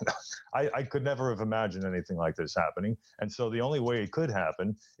 I could never have imagined anything like this happening. And so the only way it could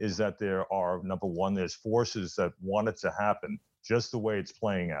happen is that there are, number one, there's forces that want it to happen just the way it's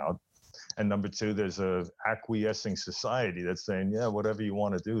playing out. And number two, there's a acquiescing society that's saying, yeah, whatever you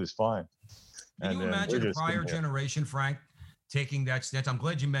want to do is fine. Can you imagine a prior generation, Frank, taking that stance? I'm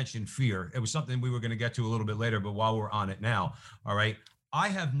glad you mentioned fear. It was something we were going to get to a little bit later, but while we're on it now, all right. I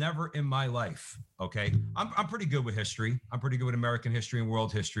have never in my life, okay, I'm pretty good with history. I'm pretty good with American history and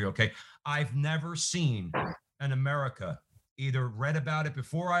world history, okay. I've never seen an America, either read about it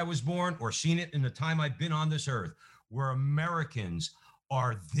before I was born or seen it in the time I've been on this earth, where Americans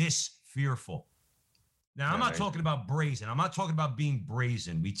are this fearful. Now, I'm not talking about brazen. I'm not talking about being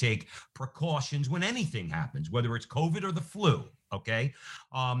brazen. We take precautions when anything happens, whether it's COVID or the flu, okay?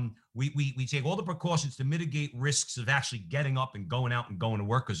 We take all the precautions to mitigate risks of actually getting up and going out and going to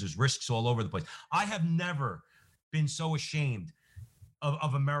work, because there's risks all over the place. I have never been so ashamed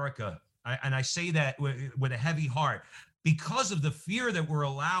of America, and I say that with a heavy heart, because of the fear that we're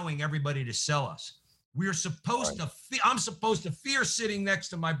allowing everybody to sell us. We're supposed to I'm supposed to fear sitting next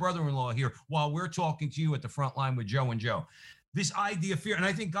to my brother-in-law here while we're talking to you at the front line with Joe and Joe. This idea of fear. And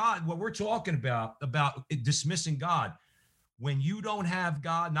I think God, what we're talking about dismissing God, when you don't have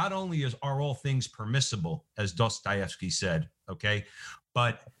God, not only are all things permissible, as Dostoevsky said, okay,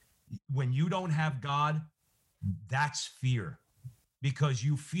 but when you don't have God, that's fear, because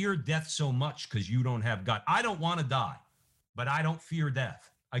you fear death so much because you don't have God. I don't want to die, but I don't fear death.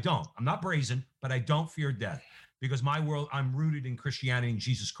 I don't. I'm not brazen, but I don't fear death, because my world, I'm rooted in Christianity and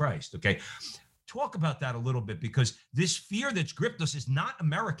Jesus Christ. Okay. Talk about that a little bit, because this fear that's gripped us is not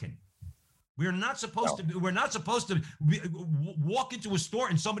American. We're not supposed to walk into a store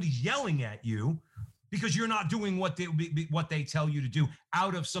and somebody's yelling at you because you're not doing what they tell you to do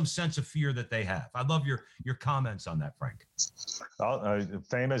out of some sense of fear that they have. I love your comments on that, Frank. A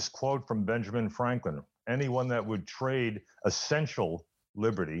famous quote from Benjamin Franklin: anyone that would trade essential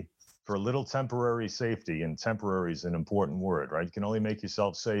liberty for a little temporary safety, and temporary is an important word, right? You can only make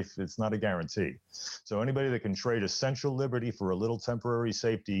yourself safe. It's not a guarantee. So anybody that can trade essential liberty for a little temporary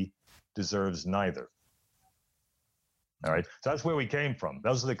safety deserves neither. All right. So that's where we came from.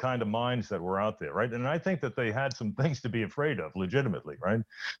 Those are the kind of minds that were out there, right? And I think that they had some things to be afraid of, legitimately, right?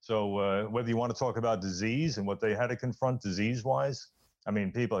 So whether you want to talk about disease and what they had to confront disease-wise, I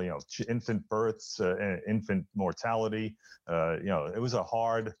mean, people, infant births, infant mortality, it was a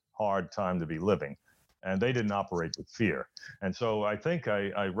hard time to be living, and they didn't operate with fear. And so I think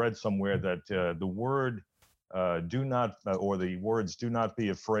I read somewhere that the word do not, or the words do not be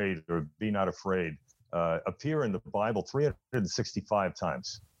afraid or be not afraid appear in the Bible 365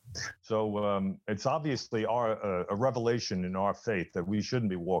 times. So it's obviously a revelation in our faith that we shouldn't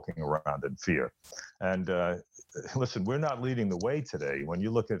be walking around in fear. And listen, we're not leading the way today. When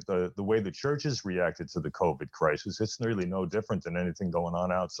you look at the way the churches reacted to the COVID crisis, it's really no different than anything going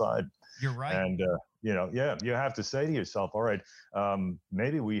on outside. You're right. And, you have to say to yourself, all right,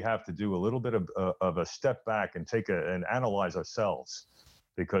 maybe we have to do a little bit of a step back and and analyze ourselves,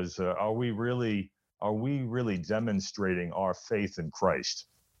 because are we really demonstrating our faith in Christ?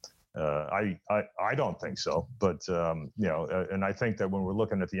 I don't think so, but and I think that when we're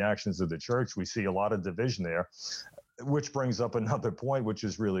looking at the actions of the church, we see a lot of division there, which brings up another point, which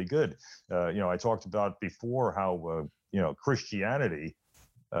is really good. I talked about before how Christianity,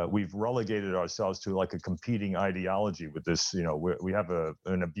 we've relegated ourselves to like a competing ideology with this. We have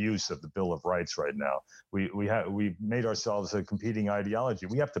an abuse of the Bill of Rights right now. We've made ourselves a competing ideology.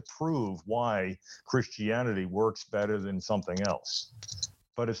 We have to prove why Christianity works better than something else.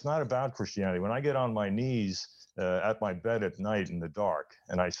 But it's not about Christianity. When I get on my knees at my bed at night in the dark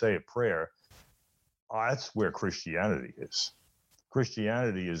and I say a prayer, that's where Christianity is.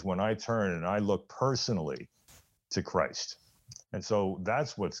 Christianity is when I turn and I look personally to Christ. And so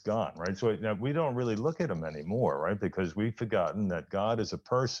that's what's gone, right? So we don't really look at him anymore, right? Because we've forgotten that God is a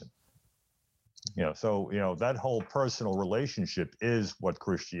person. So that whole personal relationship is what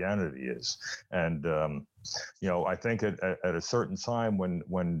Christianity is. And I think at a certain time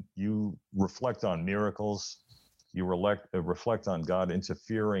when you reflect on miracles, you reflect on God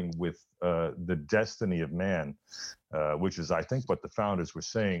interfering with the destiny of man, which is, I think, what the founders were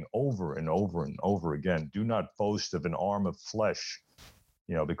saying over and over and over again. Do not boast of an arm of flesh,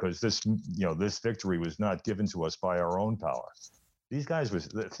 because this victory was not given to us by our own power. These guys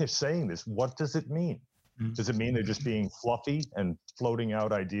they're saying this. What does it mean? Does it mean they're just being fluffy and floating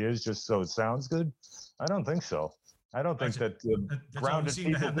out ideas just so it sounds good? I don't think so. I don't think that that's all we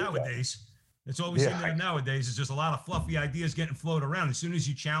seem to have nowadays. It's all we seem to have nowadays is just a lot of fluffy ideas getting floated around. As soon as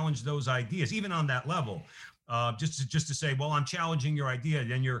you challenge those ideas, even on that level, just to say, well, I'm challenging your idea,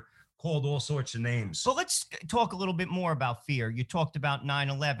 then you're called all sorts of names. Well, let's talk a little bit more about fear. You talked about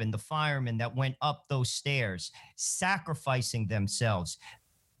 9/11, the firemen that went up those stairs, sacrificing themselves.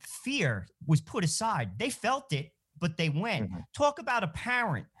 Fear was put aside. They felt it, but they went. Mm-hmm. Talk about a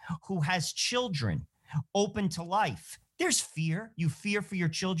parent who has children open to life. There's fear. You fear for your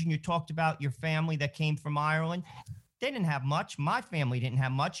children. You talked about your family that came from Ireland. They didn't have much. My family didn't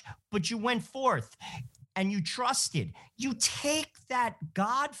have much, but you went forth and you trusted. You take that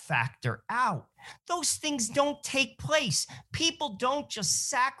God factor out. Those things don't take place. People don't just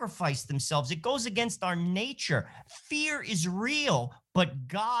sacrifice themselves. It goes against our nature. Fear is real, but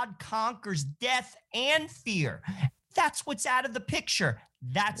God conquers death and fear. That's what's out of the picture.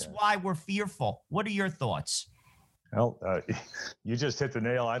 That's why we're fearful. What are your thoughts? Well, you just hit the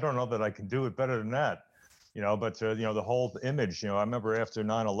nail. I don't know that I can do it better than that, but the whole image, I remember after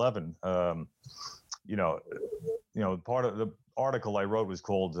 9/11, part of the article I wrote was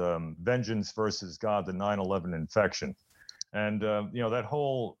called Vengeance versus God, the 9/11 Infection. And, that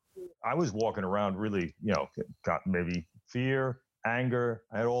whole, I was walking around really, got maybe fear, anger.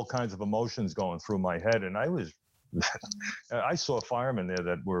 I had all kinds of emotions going through my head. And I saw firemen there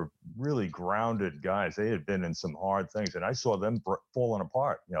that were really grounded guys. They had been in some hard things, and I saw them falling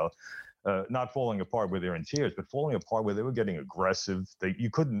apart, not falling apart where they're in tears, but falling apart where they were getting aggressive. You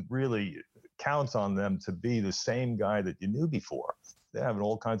couldn't really count on them to be the same guy that you knew before. They're having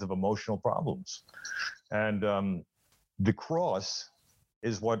all kinds of emotional problems. And the cross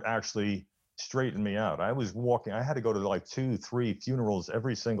is what actually straightened me out. I was walking, I had to go to like 2-3 funerals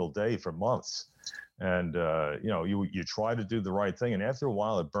every single day for months. And, you try to do the right thing. And after a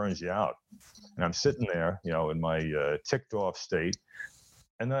while, it burns you out. And I'm sitting there, in my ticked off state.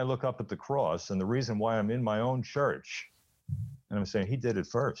 And then I look up at the cross. And the reason why I'm in my own church, and I'm saying, he did it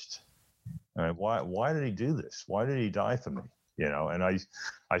first. Why did he do this? Why did he die for me? And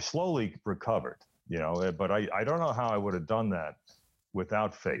I slowly recovered, but I don't know how I would have done that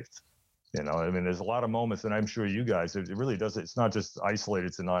without faith. There's a lot of moments, and I'm sure you guys, it really does. It's not just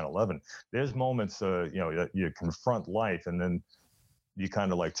isolated to 9/11. There's moments, that you confront life, and then you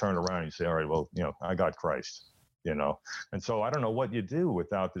kind of like turn around and you say, all right, well, I got Christ, And so I don't know what you do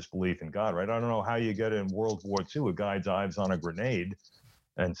without this belief in God, right? I don't know how you get in World War II, a guy dives on a grenade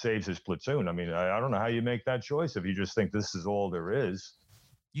and saves his platoon. I don't know how you make that choice if you just think this is all there is.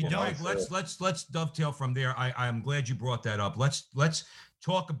 Let's dovetail from there. I'm glad you brought that up. Let's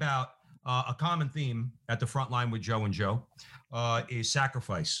talk about a common theme at the front line with Joe and Joe is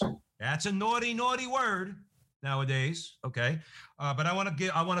sacrifice. That's a naughty word nowadays. Okay. But I want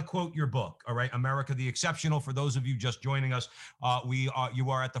to quote your book. All right. America the Exceptional. For those of you just joining us, you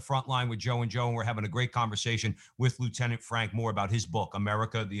are at the front line with Joe and Joe, and we're having a great conversation with Lieutenant Frank Moore about his book,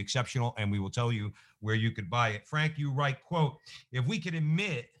 America the Exceptional. And we will tell you where you could buy it. Frank, you write, quote, if we could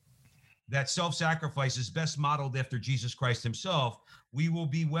admit that self-sacrifice is best modeled after Jesus Christ himself, we will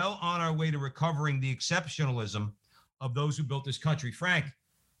be well on our way to recovering the exceptionalism of those who built this country. Frank,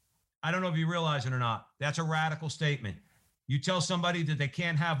 I don't know if you realize it or not. That's a radical statement. You tell somebody that they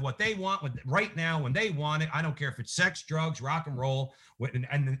can't have what they want right now when they want it. I don't care if it's sex, drugs, rock and roll. And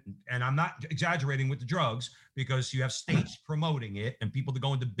I'm not exaggerating with the drugs, because you have states promoting it and people that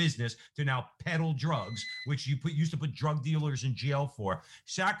go into business to now peddle drugs, which used to put drug dealers in jail for.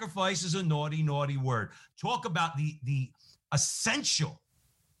 Sacrifice is a naughty word. Talk about the essential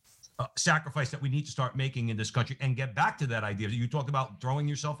sacrifice that we need to start making in this country and get back to that idea. You talked about throwing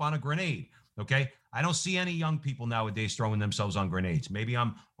yourself on a grenade. Okay. I don't see any young people nowadays throwing themselves on grenades. Maybe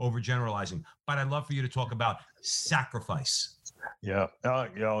I'm overgeneralizing, but I'd love for you to talk about sacrifice. Yeah.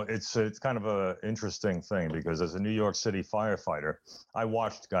 It's kind of an interesting thing, because as a New York City firefighter, I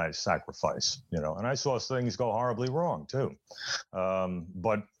watched guys sacrifice, and I saw things go horribly wrong too.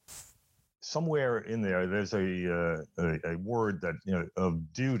 But somewhere in there's a word that,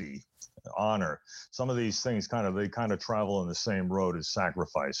 of duty, honor. Some of these things kind of travel in the same road as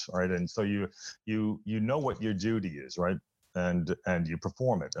sacrifice, right? And so you know what your duty is, right? and you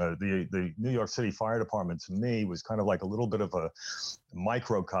perform it. The New York City Fire Department to me was kind of like a little bit of a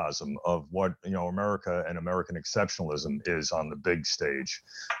microcosm of what America and American exceptionalism is on the big stage,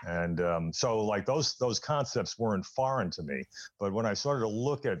 and so like those concepts weren't foreign to me. But when I started to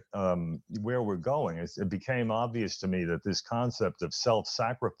look at where we're going, it became obvious to me that this concept of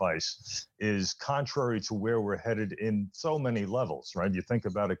self-sacrifice is contrary to where we're headed in so many levels, right? You think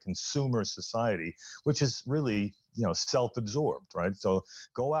about a consumer society, which is really self-absorbed, right? So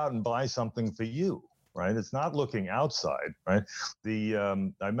go out and buy something for you, right? It's not looking outside, right?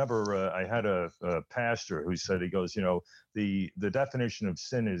 I remember I had a pastor who said, he goes, the definition of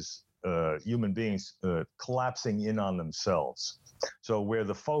sin is human beings collapsing in on themselves. So where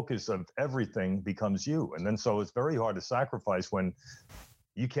the focus of everything becomes you, and then so it's very hard to sacrifice when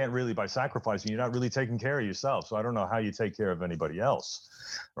you can't really, by sacrificing, you're not really taking care of yourself. So I don't know how you take care of anybody else,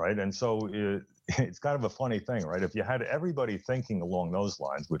 right? And so it's kind of a funny thing, right? If you had everybody thinking along those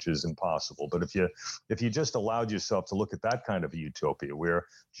lines, which is impossible, but if you just allowed yourself to look at that kind of a utopia where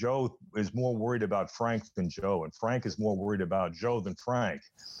Joe is more worried about Frank than Joe, and Frank is more worried about Joe than Frank,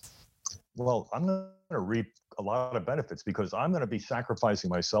 well, I'm going to reap a lot of benefits because I'm going to be sacrificing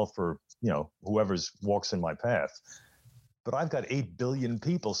myself for, whoever's walks in my path. But I've got 8 billion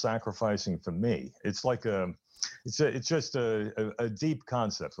people sacrificing for me. It's like it's just a deep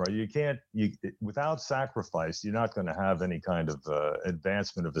concept, right? Without sacrifice, you're not going to have any kind of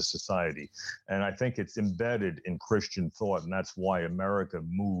advancement of a society. And I think it's embedded in Christian thought, and that's why America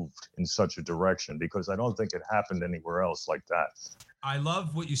moved in such a direction, because I don't think it happened anywhere else like that. I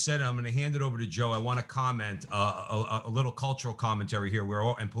love what you said. I'm going to hand it over to Joe. I want to comment a little cultural commentary here.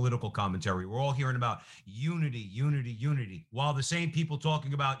 And political commentary. We're all hearing about unity, unity, unity, while the same people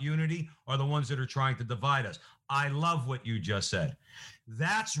talking about unity are the ones that are trying to divide us. I love what you just said.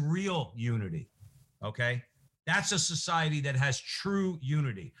 That's real unity. Okay. That's a society that has true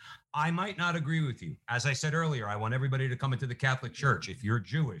unity. I might not agree with you. As I said earlier, I want everybody to come into the Catholic Church if you're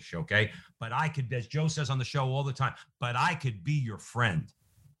Jewish, okay? But I could, as Joe says on the show all the time, but I could be your friend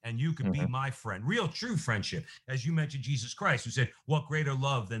and you could be my friend. Real, true friendship. As you mentioned, Jesus Christ, who said, what greater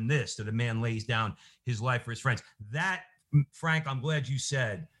love than this, that a man lays down his life for his friends. That, Frank, I'm glad you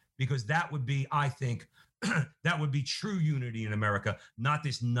said, because that would be, I think, that would be true unity in America, not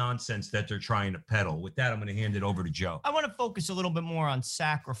this nonsense that they're trying to peddle. With that, I'm going to hand it over to Joe. I want to focus a little bit more on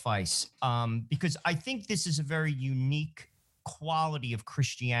sacrifice because I think this is a very unique quality of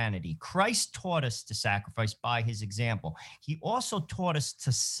Christianity. Christ taught us to sacrifice by his example. He also taught us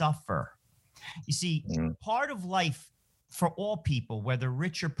to suffer. You see, part of life for all people, whether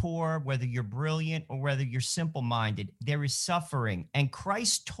rich or poor, whether you're brilliant or whether you're simple-minded, there is suffering. And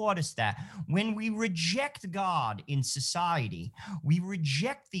Christ taught us that when we reject God in society, we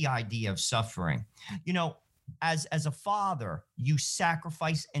reject the idea of suffering. As a father, you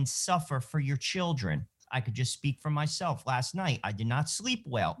sacrifice and suffer for your children. I could just speak for myself. Last night, I did not sleep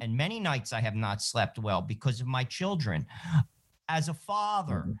well, and many nights I have not slept well because of my children. As a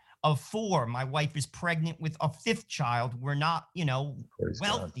father of 4, my wife is pregnant with a 5th child. We're not,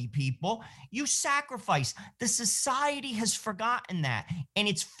 wealthy people. You sacrifice. The society has forgotten that, and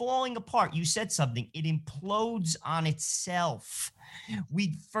it's falling apart. You said something. It implodes on itself.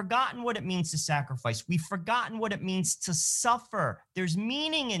 We've forgotten what it means to sacrifice. We've forgotten what it means to suffer. There's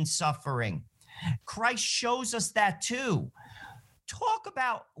meaning in suffering. Christ shows us that too. Talk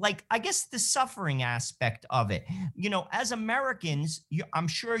about, I guess, the suffering aspect of it. As Americans, I'm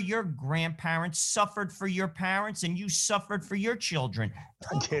sure your grandparents suffered for your parents and you suffered for your children.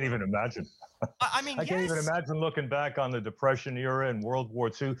 I can't even imagine. I can't even imagine looking back on the Depression era and World War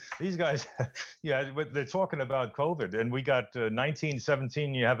II. These guys, they're talking about COVID, and we got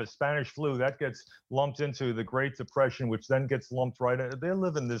 1917. You have a Spanish flu that gets lumped into the Great Depression, which then gets lumped right in. They're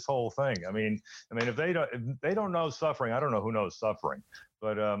living this whole thing. I mean, if they don't know suffering, I don't know who knows suffering.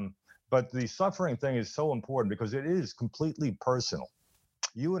 But the suffering thing is so important because it is completely personal.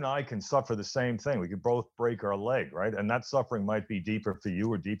 You and I can suffer the same thing. We could both break our leg, right? And that suffering might be deeper for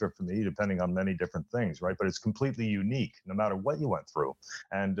you or deeper for me, depending on many different things, right? But it's completely unique, no matter what you went through.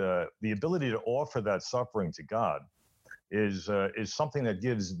 And the ability to offer that suffering to God is something that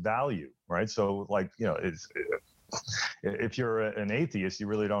gives value, right? So, if you're an atheist, you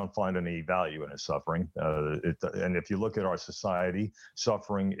really don't find any value in his suffering. And if you look at our society,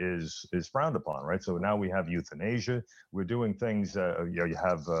 suffering is frowned upon, right? So now we have euthanasia. We're doing things, you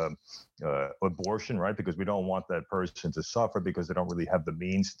have abortion, right? Because we don't want that person to suffer because they don't really have the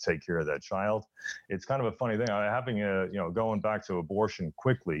means to take care of that child. It's kind of a funny thing. Going back to abortion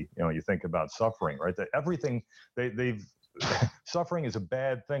quickly, you think about suffering, right? That everything they've suffering is a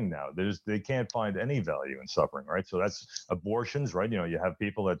bad thing now. They can't find any value in suffering, right? So that's abortions, right? You have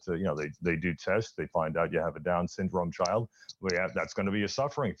people that they do tests, they find out you have a Down syndrome child. That's going to be a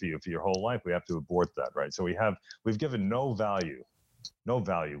suffering for you for your whole life. We have to abort that, right? So we've given no value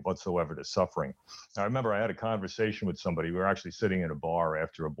whatsoever to suffering. I remember I had a conversation with somebody. We were actually sitting in a bar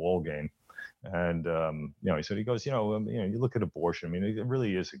after a ball game. And, he goes, you look at abortion. I mean, it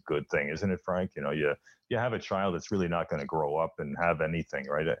really is a good thing, isn't it, Frank? You have a child that's really not going to grow up and have anything,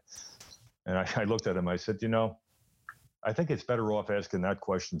 right? And I looked at him, I said, I think it's better off asking that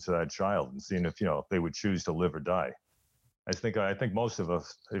question to that child and seeing if, they would choose to live or die. I think most of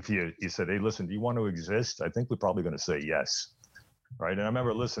us, if you said, hey, listen, do you want to exist? I think we're probably going to say yes. Right. And I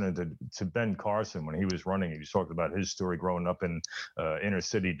remember listening to Ben Carson when he was running. He was talking about his story growing up in inner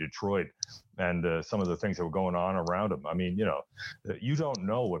city Detroit and some of the things that were going on around him. I mean, you don't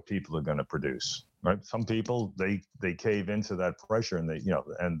know what people are going to produce. Right. Some people, they cave into that pressure and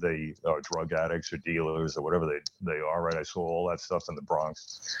they are drug addicts or dealers or whatever they are. Right. I saw all that stuff in the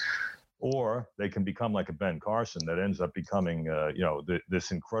Bronx. Or they can become like a Ben Carson that ends up becoming, this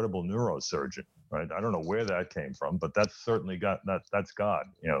incredible neurosurgeon, right? I don't know where that came from, but that's certainly that's God,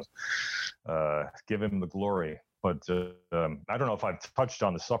 give him the glory. But I don't know if I've touched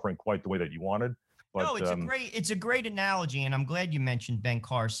on the suffering quite the way that you wanted. But, no, it's a great analogy, and I'm glad you mentioned Ben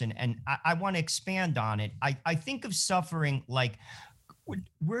Carson, and I want to expand on it. I think of suffering like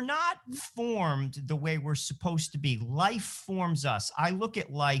we're not formed the way we're supposed to be. Life forms us. I look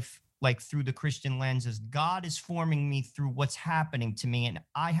at life like through the Christian lenses. God is forming me through what's happening to me, and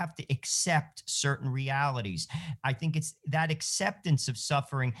I have to accept certain realities. I think it's that acceptance of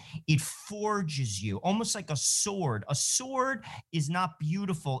suffering. It forges you almost like a sword. A sword is not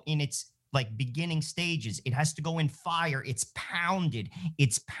beautiful in its like beginning stages. It has to go in fire. It's pounded,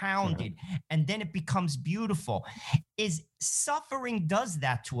 and then it becomes beautiful. Is suffering does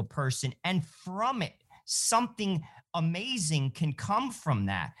that to a person, and from it, something amazing can come from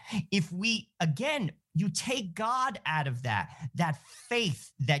that. If you take God out of that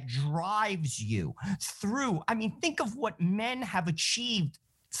faith that drives you through. I mean, think of what men have achieved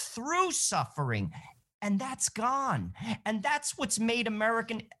through suffering. And that's gone. And that's what's made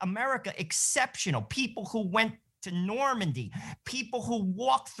America exceptional. People who went to Normandy, people who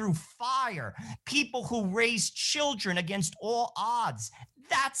walked through fire, people who raised children against all odds.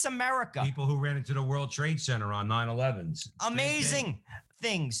 That's America. People who ran into the World Trade Center on 9/11. Amazing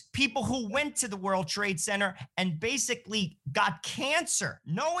things. People who went to the World Trade Center and basically got cancer,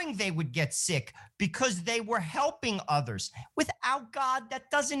 knowing they would get sick because they were helping others. Without God, that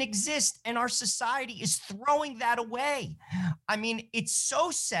doesn't exist, and our society is throwing that away. I mean, it's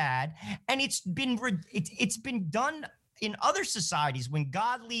so sad, and it's been done in other societies. When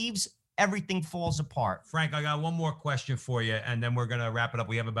God leaves, everything falls apart. Frank, I got one more question for you, and then we're going to wrap it up.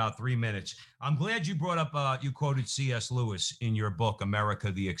 We have about 3 minutes. I'm glad you brought up, you quoted C.S. Lewis in your book,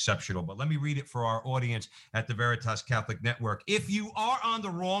 America the Exceptional, but let me read it for our audience at the Veritas Catholic Network. If you are on the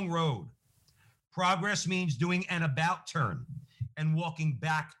wrong road, progress means doing an about turn and walking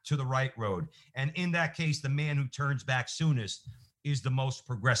back to the right road. And in that case, the man who turns back soonest is the most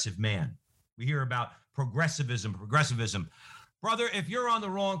progressive man. We hear about progressivism. Brother, if you're on the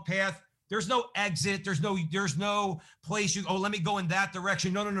wrong path, there's no exit. There's no place let me go in that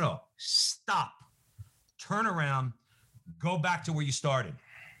direction. No. Stop. Turn around. Go back to where you started.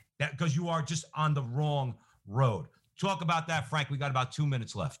 Because you are just on the wrong road. Talk about that, Frank. We got about 2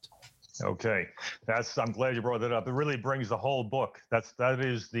 minutes left. Okay, I'm glad you brought that up. It really brings the whole book. That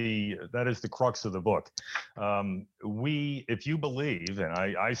is the crux of the book. If you believe, and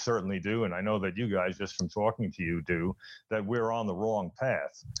I certainly do, and I know that you guys, just from talking to you, do, that we're on the wrong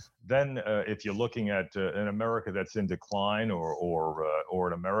path, then if you're looking at an America that's in decline, or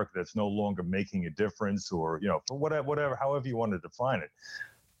an America that's no longer making a difference, or for whatever, however you want to define it,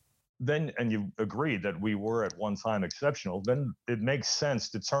 then, and you agree that we were at one time exceptional, then it makes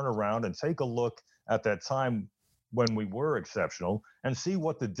sense to turn around and take a look at that time when we were exceptional and see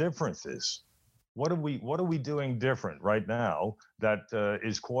what the difference is. What are we doing different right now that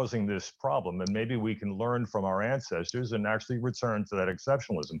is causing this problem? And maybe we can learn from our ancestors and actually return to that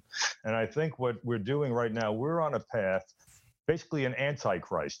exceptionalism. And I think what we're doing right now, we're on a path, basically an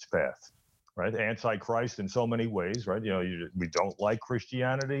antichrist path. Right, antichrist in so many ways, right? We don't like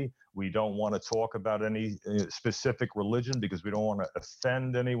Christianity. We don't want to talk about any specific religion because we don't want to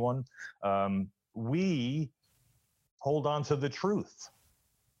offend anyone. We hold on to the truth.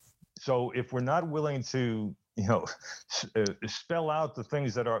 So if we're not willing to, spell out the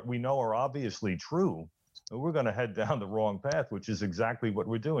things that we know are obviously true, we're going to head down the wrong path, which is exactly what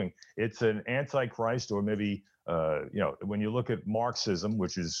we're doing. It's an antichrist, or maybe When you look at Marxism,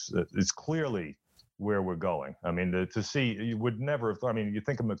 which is clearly where we're going. I mean, to see, you would never have, I mean, you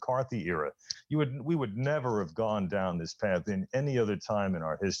think of McCarthy era, we would never have gone down this path in any other time in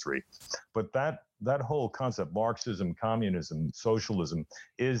our history. But that whole concept, Marxism, communism, socialism,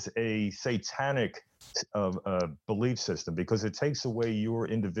 is a satanic belief system because it takes away your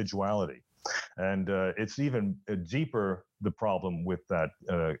individuality. And it's even deeper. The problem with that,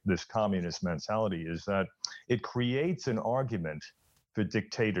 this communist mentality, is that it creates an argument for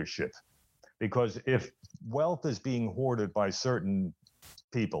dictatorship. Because if wealth is being hoarded by certain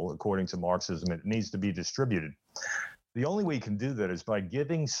people, according to Marxism, it needs to be distributed. The only way you can do that is by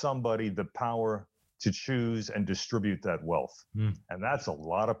giving somebody the power to choose and distribute that wealth. And that's a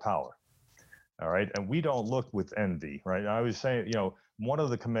lot of power. All right. And we don't look with envy, right? I was saying, one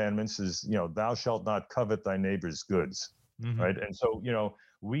of the commandments is, thou shalt not covet thy neighbor's goods. Right. And so,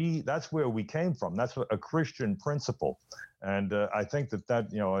 that's where we came from. That's a Christian principle. And I think that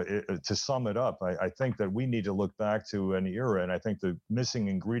to sum it up, I think that we need to look back to an era. And I think the missing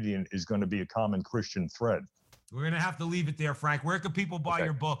ingredient is going to be a common Christian thread. We're going to have to leave it there, Frank. Where can people buy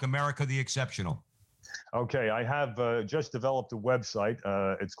your book, America the Exceptional? Okay, I have just developed a website.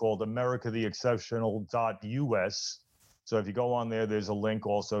 It's called americatheexceptional.us. So if you go on there, there's a link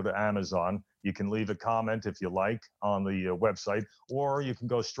also to Amazon. You can leave a comment if you like on the website, or you can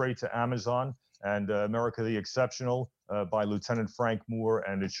go straight to Amazon and America the Exceptional by Lieutenant Frank Moore,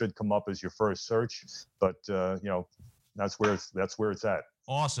 and it should come up as your first search. But that's where it's at.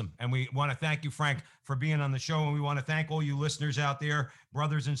 Awesome. And we want to thank you, Frank, for being on the show. And we want to thank all you listeners out there,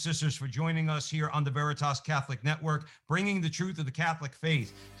 brothers and sisters, for joining us here on the Veritas Catholic Network, bringing the truth of the Catholic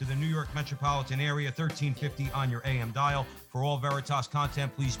faith to the New York metropolitan area, 1350 on your AM dial. For all Veritas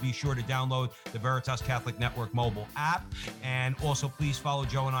content, please be sure to download the Veritas Catholic Network mobile app. And also, please follow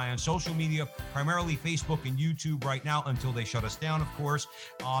Joe and I on social media, primarily Facebook and YouTube right now until they shut us down, of course.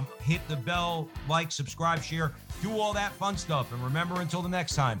 Hit the bell, like, subscribe, share, do all that fun stuff. And remember, until the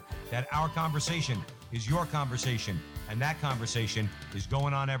next time, that our conversation is your conversation, and that conversation is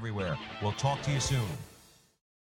going on everywhere. We'll talk to you soon.